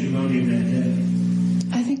weren't things you loaned him that day?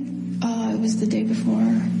 I think it was the day before.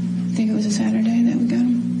 I think it was a Saturday that we got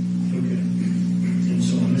them. Okay. And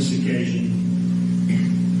so on this occasion,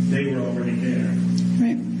 they were already there.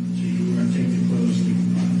 Right. So you were going to take the clothes and leave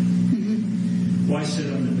them on. Mm-hmm. Why sit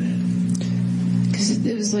on the bed? Because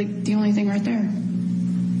it was like the only thing right there.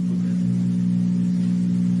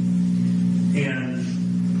 Okay. And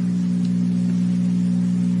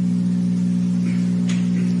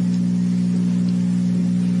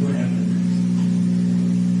what happened?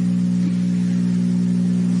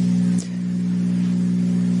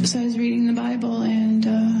 So I was reading the Bible, and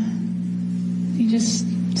he just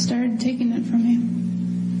started taking it from me,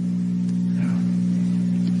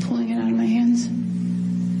 pulling it out of my hands.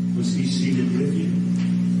 Was he seated with you?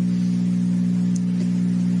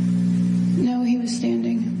 No, he was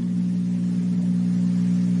standing.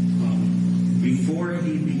 Before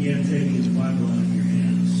he began taking his Bible out of your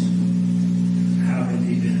hands, how had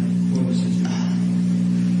he been? What was his name?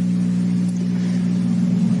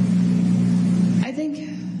 I think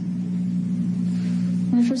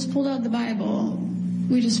when I first pulled out the Bible,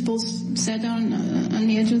 we just both sat down on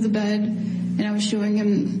the edge of the bed, and I was showing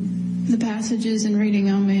him the passages and reading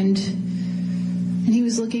them, and he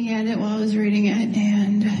was looking at it while I was reading it,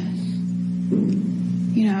 and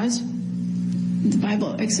the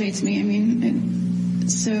Bible excites me. I mean,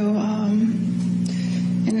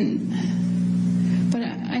 but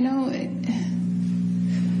I know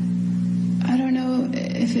I don't know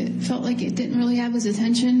if it felt like it didn't really have his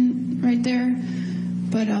attention right there,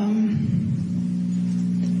 but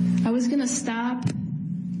I was gonna stop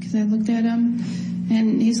because I looked at him,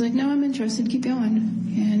 and he's like, "No, I'm interested. Keep going."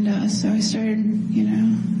 And so I started,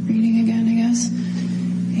 reading again, I guess.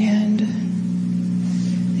 And I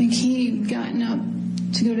think he'd gotten up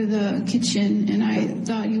to go to the kitchen, and I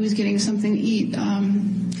thought he was getting something to eat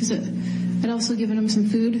because I'd also given him some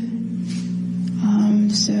food.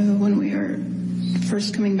 So when we were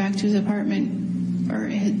first coming back to his apartment or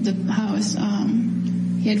the house,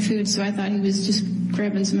 he had food, so I thought he was just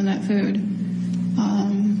grabbing some of that food.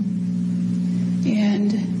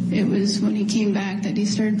 And it was when he came back that he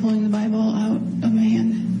started pulling the Bible out of my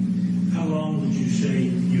hand. How long would you say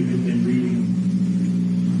you had been reading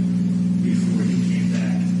before he came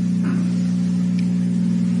back?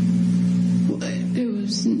 It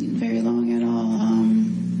wasn't very long at all.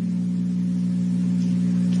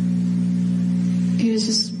 He was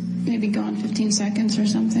just maybe gone 15 seconds or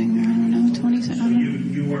something. I don't know, 20 seconds. So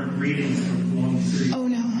you weren't reading for a long period? Oh,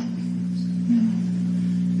 no.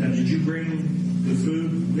 Now, did you bring the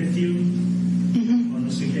food with you on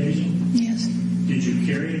this occasion? Yes. Did you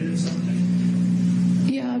carry it in something?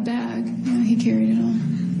 Yeah, a bag. Yeah, he carried it all.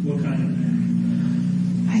 What kind of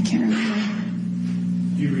bag? I can't remember.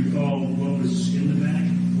 Do you recall what was in the bag?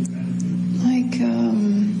 What kind of food? Like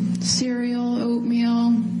cereal,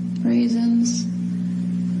 oatmeal, raisins,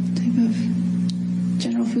 type of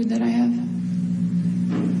general food that I have.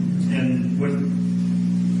 And what,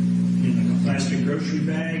 like a plastic grocery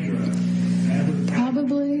bag or a fabric bag?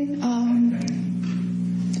 Probably.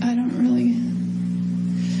 I don't really.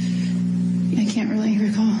 I can't really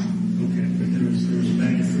recall. Okay, but there was a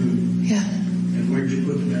bag of food. Yeah. And where did you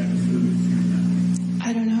put the bag of food?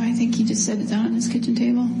 I don't know. I think he just set it down on his kitchen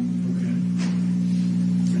table. Okay.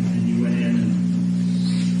 And then you went in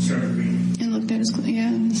and started reading. And looked at his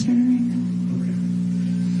and started reading. Okay.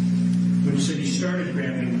 When you said you started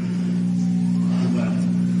grabbing the Bible,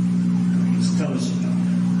 just tell us about that.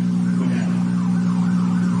 What happened?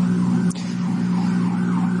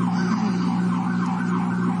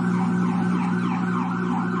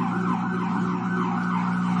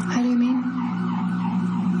 How do you mean?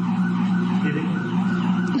 Did it?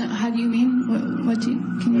 No, how do you mean? What do you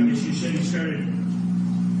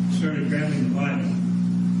started grabbing the Bible.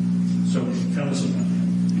 So tell us about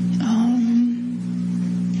that.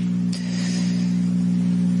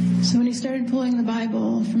 So when he started pulling the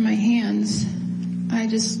Bible from my hands, I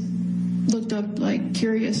just looked up like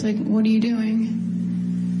curious, like, what are you doing?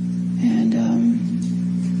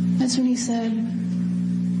 And that's when he said,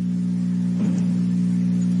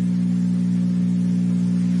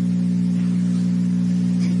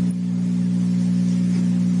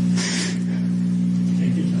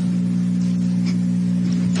 Take your time.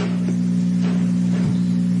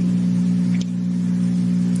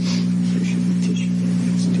 There should be tissue there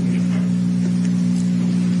next to it.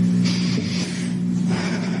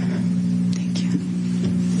 thank you.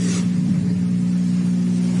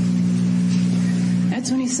 That's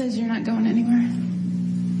when he says, you're not going anywhere.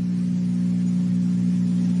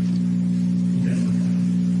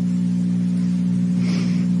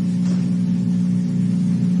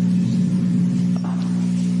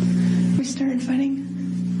 We started fighting.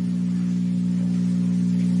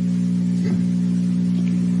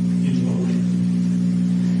 In what way?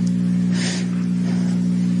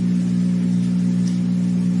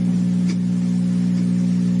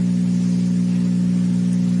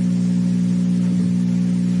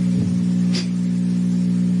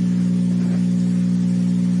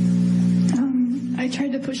 I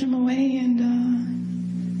tried to push him away and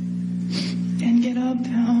get up,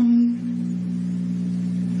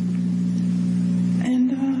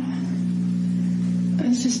 I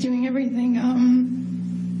was just doing everything,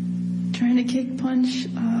 trying to kick, punch,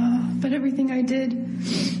 but everything I did,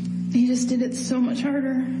 he just did it so much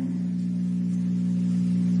harder.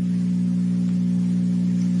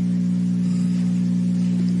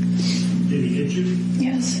 Did he hit you?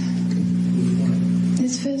 Yes, With what?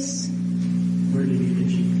 his fists, Where did he hit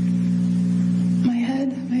you? my head,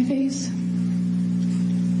 my face.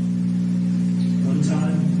 One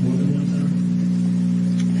time? More than one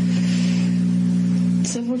time?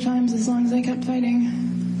 Several times, as long as I kept fighting.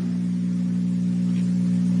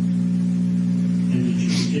 And did you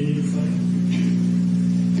continue to fight?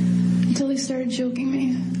 Until he started choking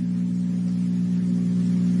me.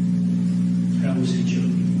 How was he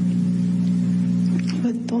choking?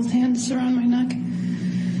 With both hands around my neck.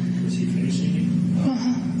 Was he facing you?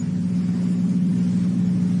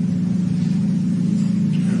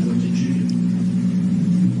 And what did you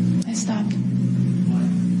do? I stopped Why?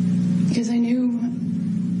 because I knew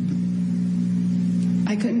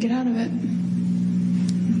I couldn't get out of it.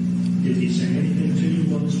 Did he say anything to you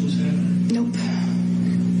while this was happening? Nope.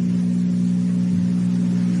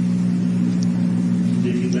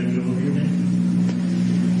 Did he let go of your neck?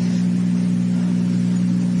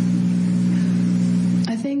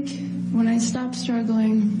 I think when I stopped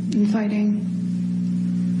struggling and fighting,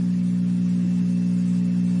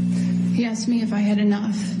 he asked me if I had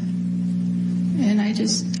enough. And I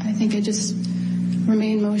think I just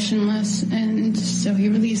remained motionless, and so he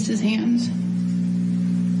released his hands.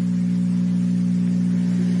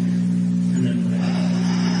 And then what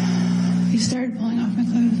happened? He started pulling off my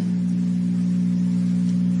clothes.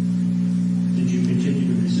 Did you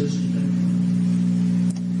continue to resist it then?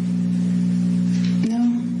 No,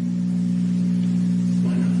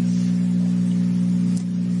 Why not?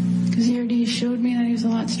 because he already showed me that he was a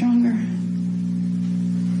lot stronger.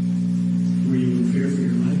 Were you in fear for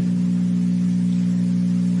your life?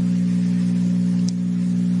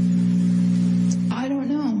 I don't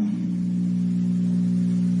know.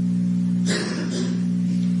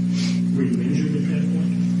 Were you injured at that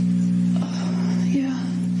point? Yeah.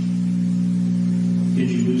 Did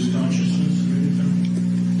you lose consciousness or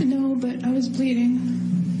anything? No, but I was bleeding.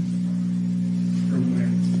 From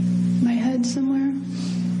where? My head somewhere.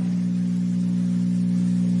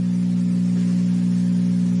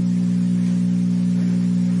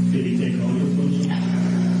 Did he take all your clothes off?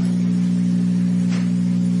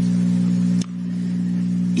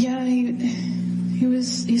 Yeah,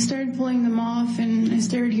 he started pulling them off, and I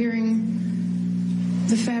started hearing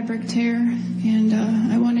the fabric tear, and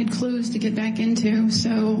I wanted clothes to get back into,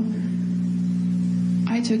 so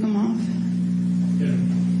I took them off. Yeah.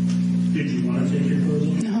 Did you want to take your clothes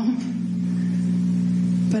off? No,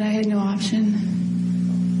 but I had no option.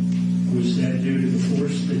 Was that due to the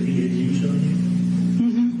force that he had used on you?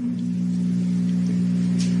 Mm-hmm.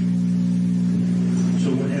 So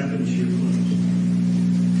what happened to your clothes?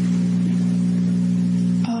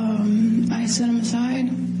 I set them aside. I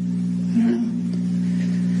don't know.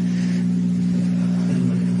 And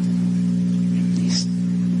what happened? He's-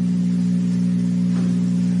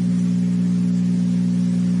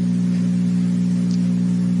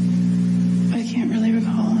 I can't really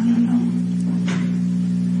recall. I don't know.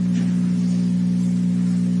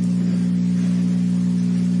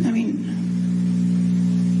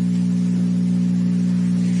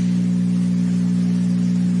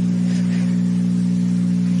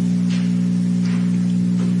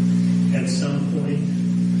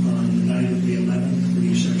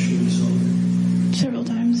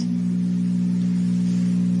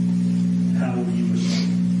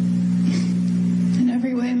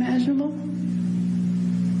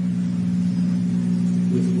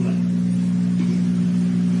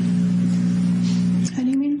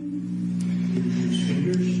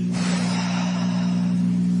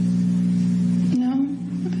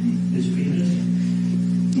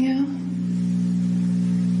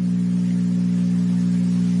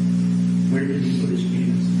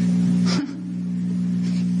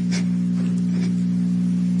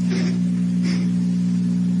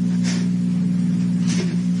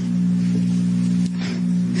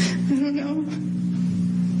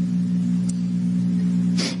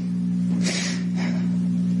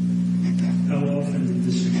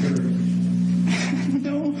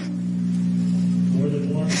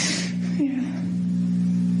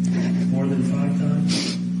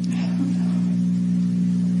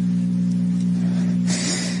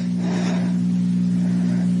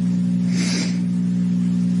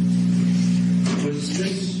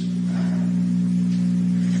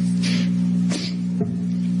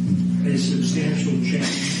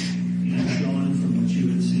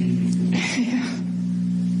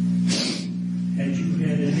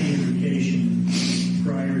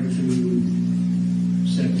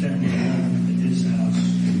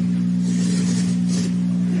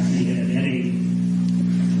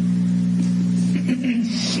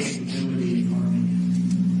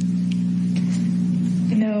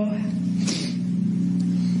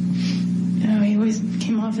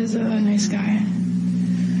 off as a nice guy.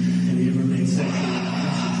 Have you ever made sexual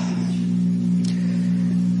advances?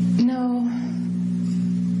 No,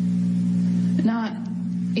 not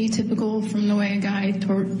atypical from the way a guy,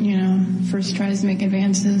 first tries to make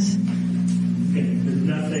advances. Okay, but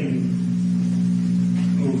nothing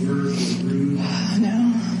overt or rude? No.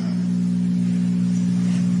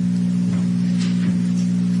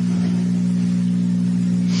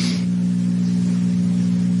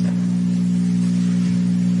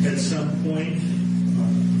 At some point,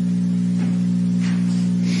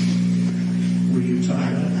 were you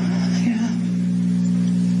tied up? Yeah.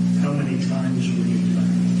 How many times were you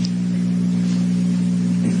tied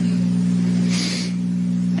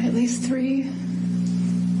up? At least 3.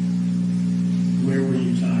 Where were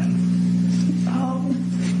you tied?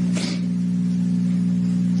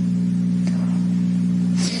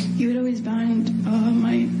 You would always bind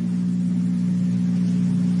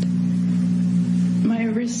my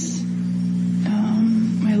wrists,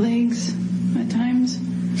 my legs at times.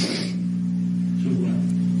 To what?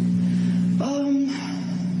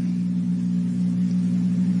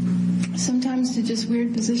 Sometimes to just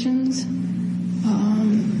weird positions.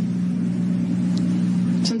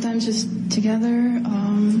 Sometimes just together.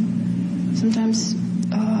 Sometimes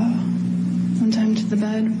to the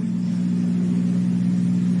bed.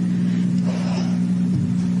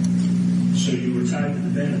 So you were tied to the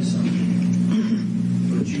bed at some point,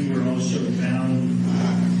 but you were also bound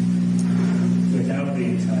without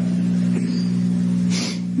being tied to the bed.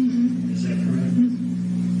 Is that correct?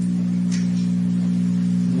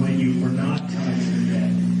 When you were not tied to the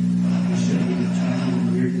bed, you said you were tied in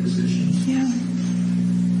weird positions? Yeah.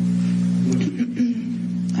 What did you do?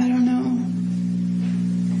 I don't know.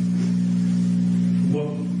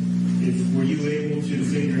 Were you able to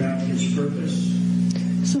figure out his purpose?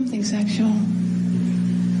 Something sexual.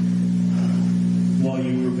 While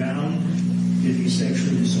you were bound, did he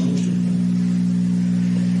sexually assault you?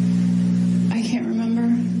 I can't remember.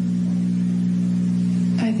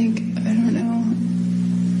 I don't know.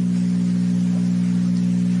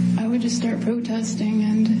 I would just start protesting,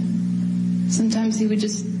 and sometimes he would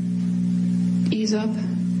just ease up.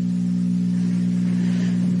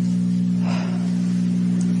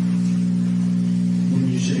 When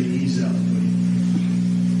you say ease up,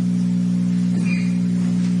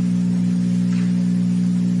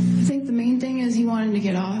 I think the main thing is he wanted to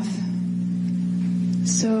get off.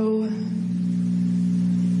 So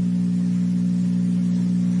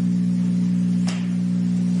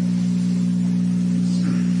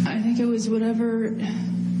I think it was whatever.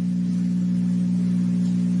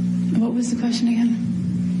 What was the question again?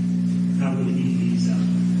 how would he ease up?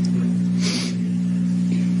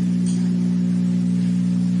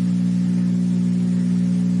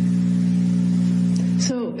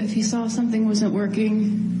 So if he saw something wasn't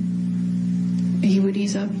working, he would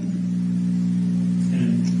ease up.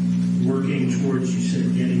 And working towards, you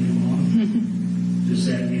said, getting him on. Does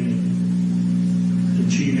that mean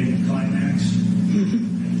achieving a climax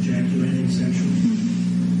and ejaculating sexually?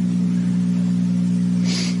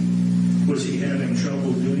 Was he having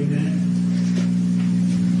trouble doing that?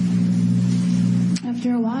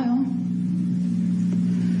 After a while.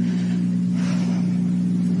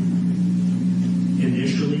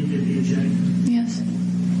 Initially, did he ejaculate? Yes.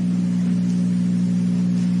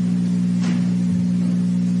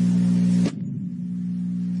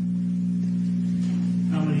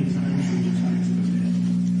 How many times were you tied to the bed?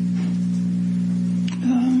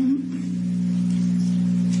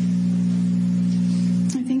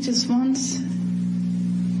 I think just once.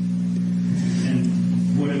 And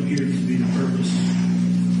what appeared to be the purpose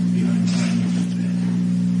behind tying you to the bed?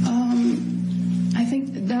 I think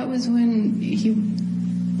that was when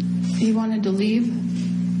he wanted to leave.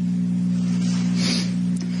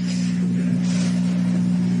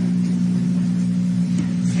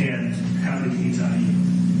 Okay. And how did he tie you?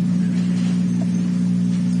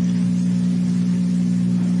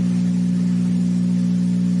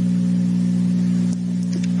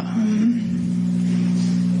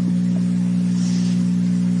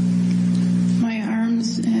 My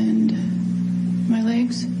arms and my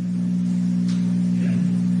legs. Okay.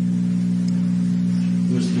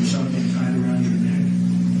 Was there something tied around your neck?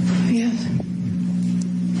 Yes.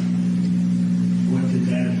 What did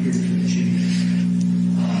that appear to achieve?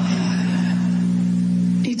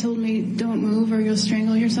 He told me, "Don't move or you'll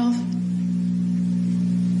strangle yourself."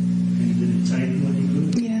 And did it tighten when you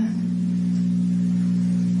moved? Yeah.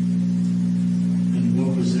 And what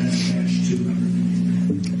was that attached to underneath?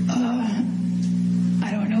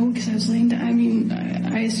 I don't know, because I was laying down. I mean,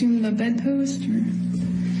 I assume the bedpost, or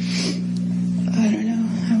I don't know.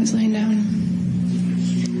 I was laying down.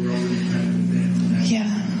 So you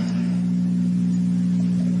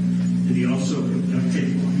also put duct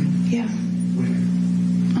tape on you? Yeah. Where?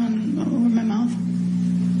 Over my mouth.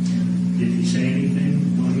 Did he say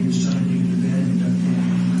anything while he was tying you to bed and duct tape on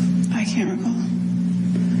your mouth? I can't recall.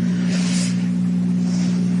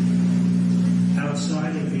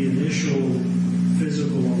 Outside of the initial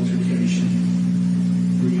physical altercation,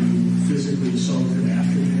 were you physically assaulted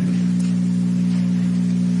after that?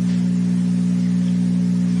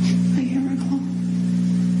 I can't recall.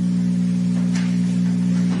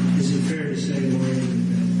 Is it fair to say, Lori, that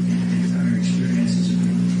the entire experience is a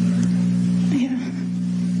bit blurred? Yeah.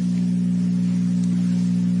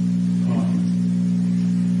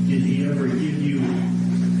 Did he ever give you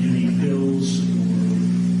any pills or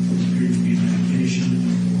appeared to be medication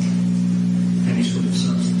or any sort of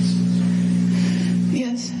substances?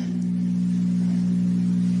 Yes.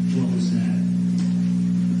 What was that?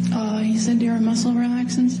 He said there are muscle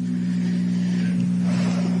relaxants.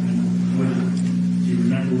 Do you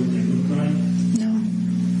remember what they looked like? No.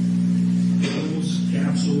 Pills,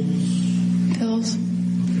 capsules? Pills.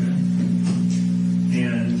 Okay.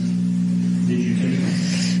 And did you take them?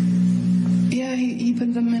 Yeah, he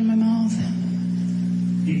put them in my mouth.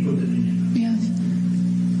 He put them in your mouth. Yes.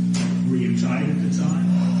 Were you tied at the time?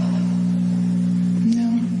 No.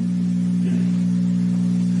 Yeah.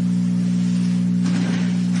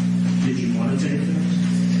 Did you want to take those?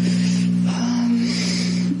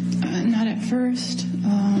 Not at first.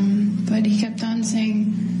 But he kept on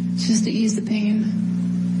saying it's just to ease the pain.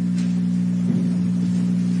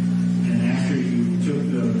 And after you took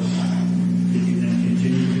those, did you then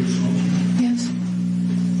continue to assault? Yes.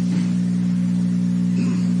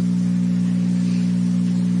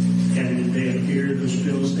 And did they appear, those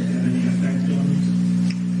pills, to have any effect on you?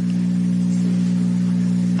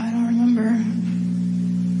 I don't remember.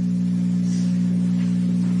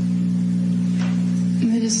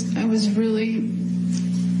 I was really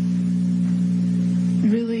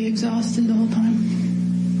exhausted the whole time.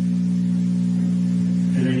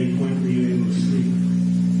 At any point were you able to sleep?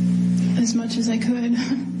 As much as I could.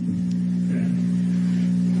 Okay.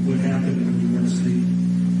 What happened when you weren't asleep?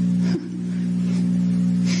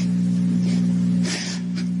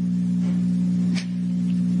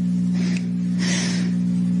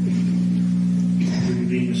 Were you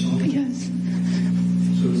being assaulted? Yes.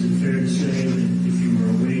 So is it fair to say that if you were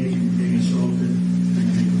awake, you were being assaulted, and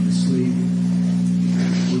you were asleep,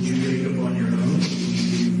 would you wake up on your own? Or would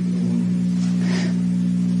you be alone?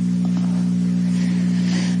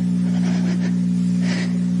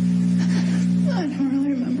 I don't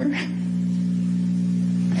really remember.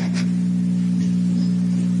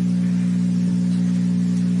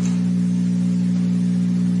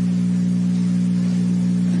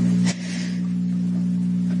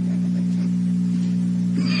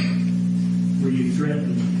 Were you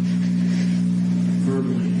threatened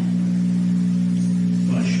verbally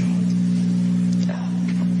by Sean?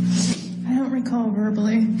 I don't recall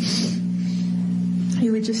verbally. He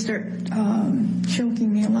would just start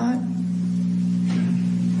choking me a lot.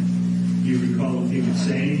 Do you recall if he would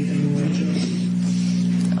say anything when he choked?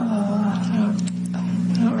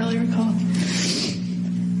 I don't really recall.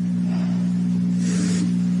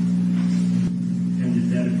 And did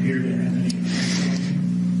that appear to have any effect on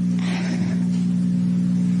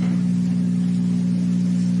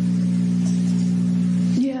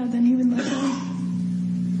you? Yeah, then he would let go.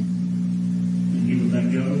 And he would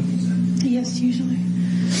let go? Is that- Yes, usually.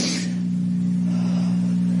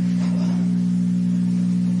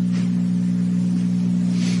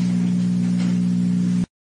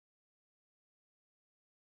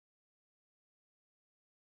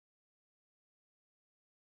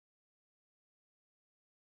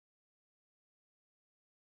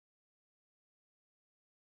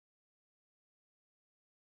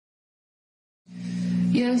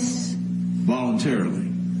 Yes. Voluntarily.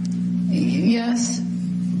 Yes.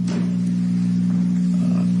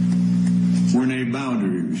 Weren't any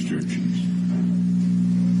boundary restrictions?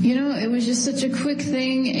 You know, it was just such a quick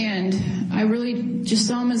thing, and I really just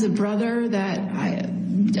saw him as a brother that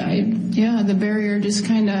the barrier just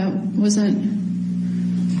kind of wasn't,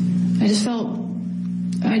 I just felt,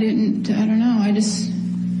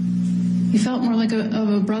 he felt more like of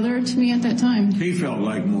a brother to me at that time. He felt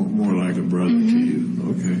like more like a brother to you.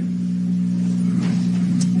 Okay.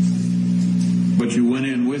 But you went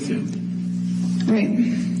in with him. Right.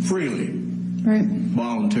 Freely. Right.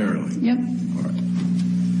 Voluntarily. Yep. All right.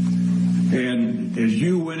 And as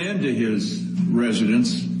you went into his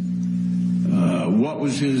residence, what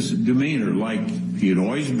was his demeanor? Like he had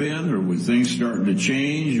always been, or were things starting to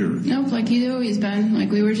change, or Nope, like he'd always been.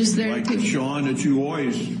 Like we were just there. like the Sean that you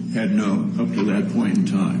always had known up to that point in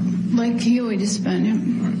time? Like he always been. Yep.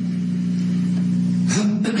 All right.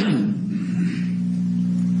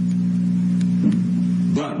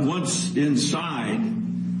 But once inside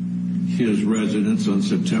his residence on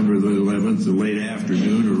September the 11th, the late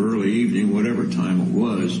afternoon or early evening, whatever time it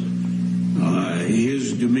was,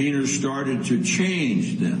 his demeanor started to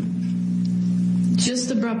change then.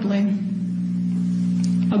 Just abruptly.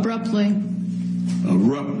 Okay.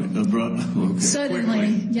 Suddenly,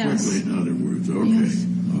 quickly, yes. Quickly, in other words. Okay. Yes.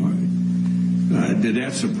 All right. Did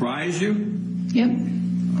that surprise you? Yep.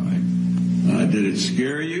 All right. Did it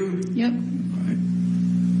scare you? Yep. All right.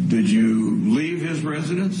 Did you leave his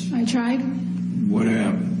residence? I tried. What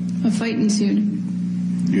happened? A fight ensued.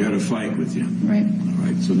 You had a fight with him. Right. All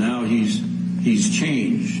right. So now he's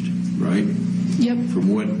changed, right? Yep. From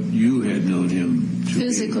what you had known him to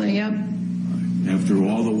Physically, be. yep. After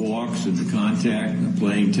all the walks and the contact and the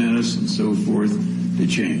playing tennis and so forth, it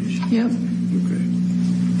changed. Yep. Okay.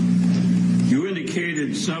 You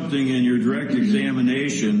indicated something in your direct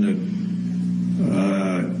examination that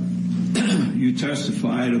you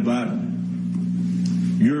testified about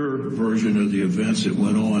your version of the events that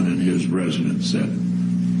went on in his residence at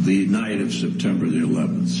the night of September the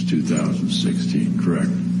 11th, 2016, correct?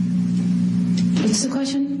 What's the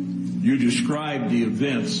question? You described the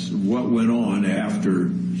events of what went on after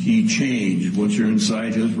he changed once you're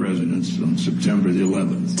inside his residence on September the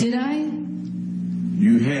 11th. Did I?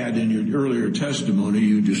 You had, in your earlier testimony,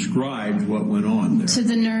 you described what went on there. To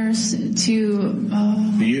the nurse, to...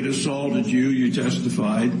 He had assaulted you, you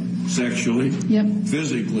testified, sexually. Yep.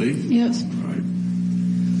 Physically. Yes. All right.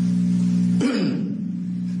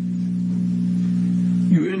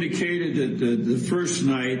 You indicated that the first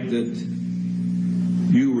night that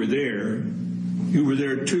you were there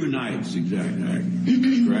 2 nights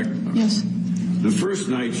exactly, correct? Yes. The first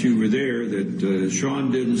night you were there that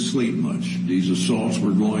Sean didn't sleep much. These assaults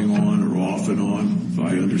were going on or off and on, if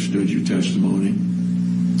I understood your testimony.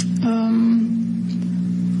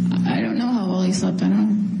 I don't know how well he slept. I don't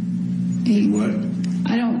know. What?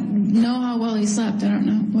 I don't know how well he slept. I don't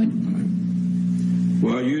know. What?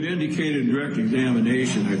 Well, you'd indicated in direct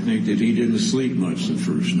examination, I think, that he didn't sleep much the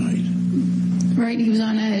first night. Right, he was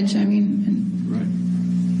on edge. I mean... Right.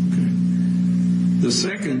 Okay. The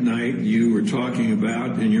second night you were talking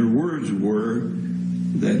about, and your words were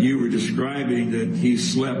that you were describing that he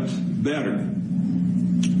slept better.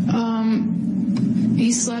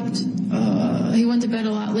 He slept, he went to bed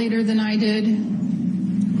a lot later than I did,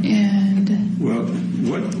 and... Well,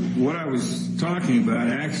 what I was talking about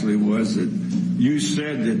actually was that you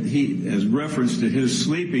said that he, as reference to his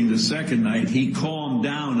sleeping the second night, he calmed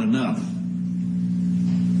down enough.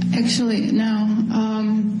 Actually, no.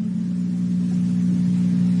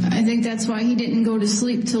 I think that's why he didn't go to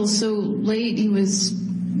sleep till so late. He was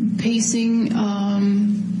pacing,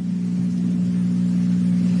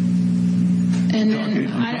 and then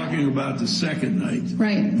I'm talking about the second night.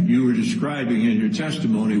 Right. You were describing, and your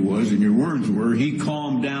testimony was, and your words were, he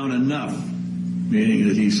calmed down enough, meaning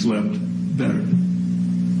that he slept better.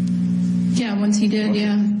 Yeah, once he did,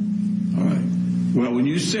 yeah. All right. Well, when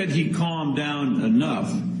you said he calmed down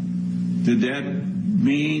enough, did that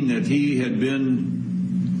mean that he had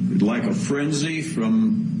been like a frenzy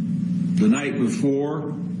from the night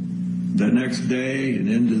before, the next day, and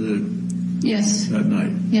into Yes. that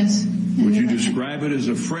night? Yes. Would you describe it as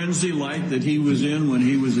a frenzy like that he was in when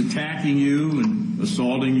he was attacking you and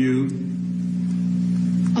assaulting you?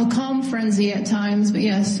 A calm frenzy at times, but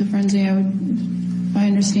yes, a frenzy, I would, if I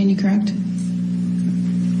understand you correct.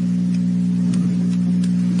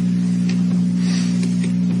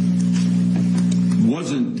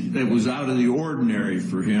 It was out of the ordinary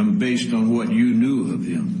for him based on what you knew of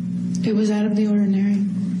him. It was out of the ordinary.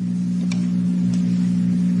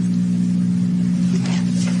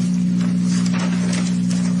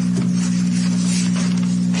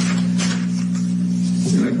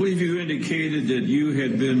 And I believe you indicated that you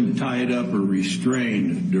had been tied up or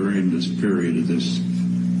restrained during this period of this,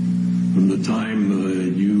 from the time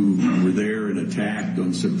you were there and attacked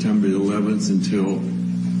on September 11th until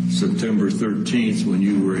September 13th, when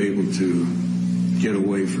you were able to get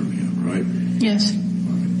away from him, right? Yes.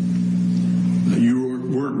 Right. You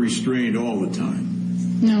weren't restrained all the time.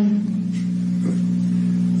 No.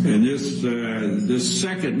 And this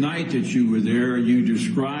second night that you were there, you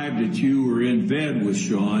described that you were in bed with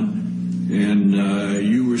Sean, and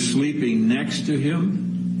you were sleeping next to him.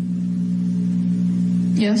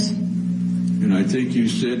 Yes. And I think you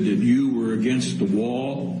said that you were against the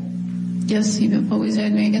wall. Yes, he always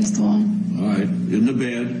had me against the wall. All right, in the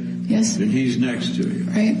bed. Yes. And he's next to you.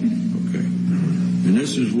 Right. Okay. And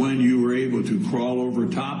this is when you were able to crawl over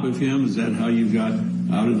top of him? Is that how you got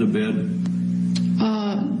out of the bed?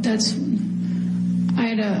 I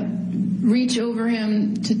had to reach over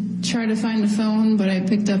him to try to find the phone, but I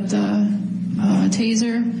picked up the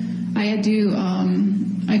taser. I had to,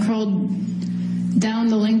 I crawled down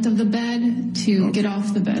the length of the bed to get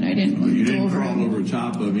off the bed. I didn't You go didn't over crawl him. over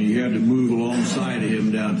top of him. You had to move alongside of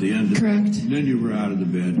him down to the end of Correct. it. Then you were out of the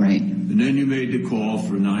bed. Right. And then you made the call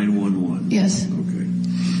for 911. Yes. Okay.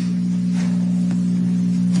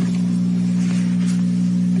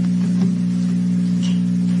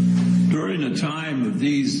 During the time of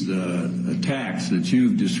these attacks that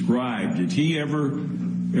you've described, did he ever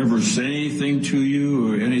say anything to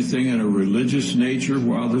you or anything in a religious nature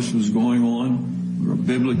while this was going on, or a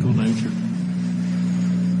biblical nature?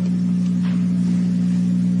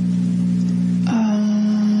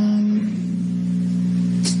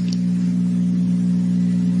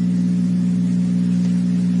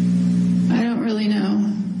 I don't really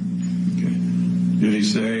know. Okay. Did he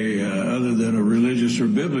say, other than a religious or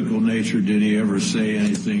biblical nature, did he ever say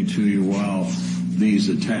anything to you while these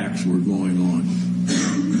attacks were going on?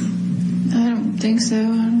 I don't think so.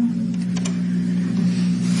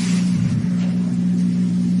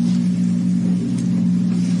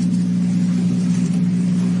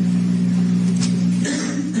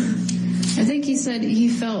 I think he said he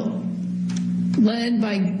felt led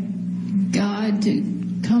by God to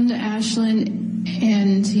come to Ashland,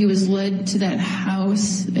 and he was led to that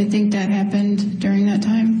house. I think that happened during that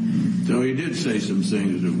time. So he did say some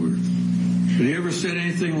things that were... Had he ever said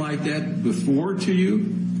anything like that before to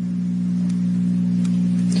you?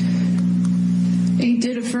 He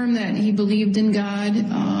did affirm that he believed in God,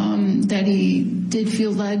 that he did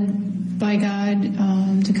feel led by God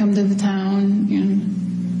to come to the town. You know.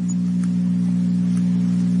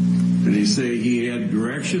 Did he say he had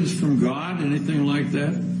directions from God, anything like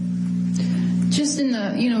that? Just in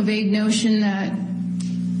the, vague notion that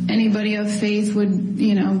anybody of faith would,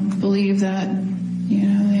 believe that,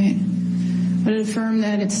 but it affirmed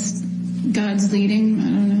that it's God's leading. I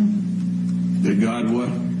don't know. That God what?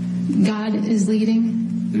 God is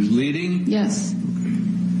leading. Is leading? Yes.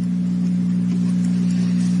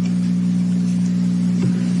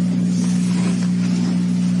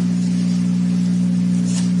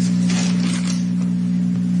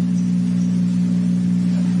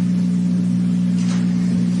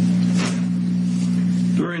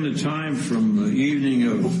 During the time from the evening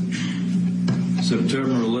of September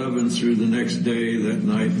 11th through the next day, that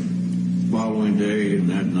night, following day, and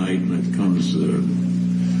that night, and it comes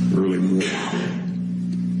early morning.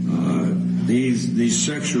 These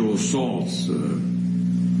sexual assaults,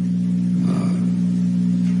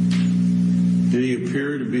 did he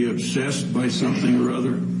appear to be obsessed by something or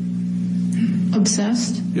other?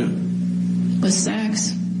 Obsessed? Yeah. With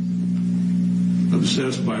sex?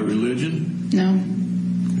 Obsessed by religion? No.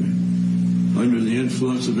 Okay. Under the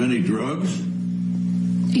influence of any drugs?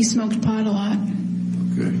 He smoked pot a lot.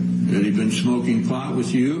 Okay. Had he been smoking pot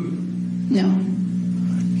with you? No.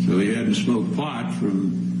 So he hadn't smoked pot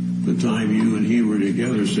from the time you and he were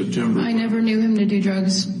together, September. I never knew him to do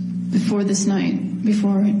drugs before this night,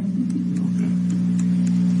 before it.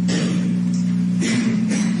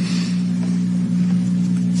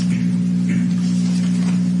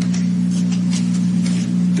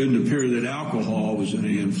 Didn't appear that alcohol was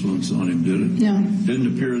any influence on him, did it? No.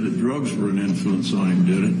 Didn't appear that drugs were an influence on him,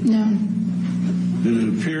 did it? No. Did it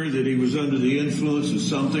appear that he was under the influence of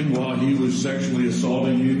something while he was sexually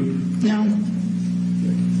assaulting you? No.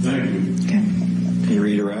 Thank you. Okay. Can you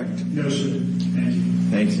redirect? No, sir. Thank you.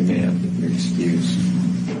 Thank you, ma'am. Your excuse.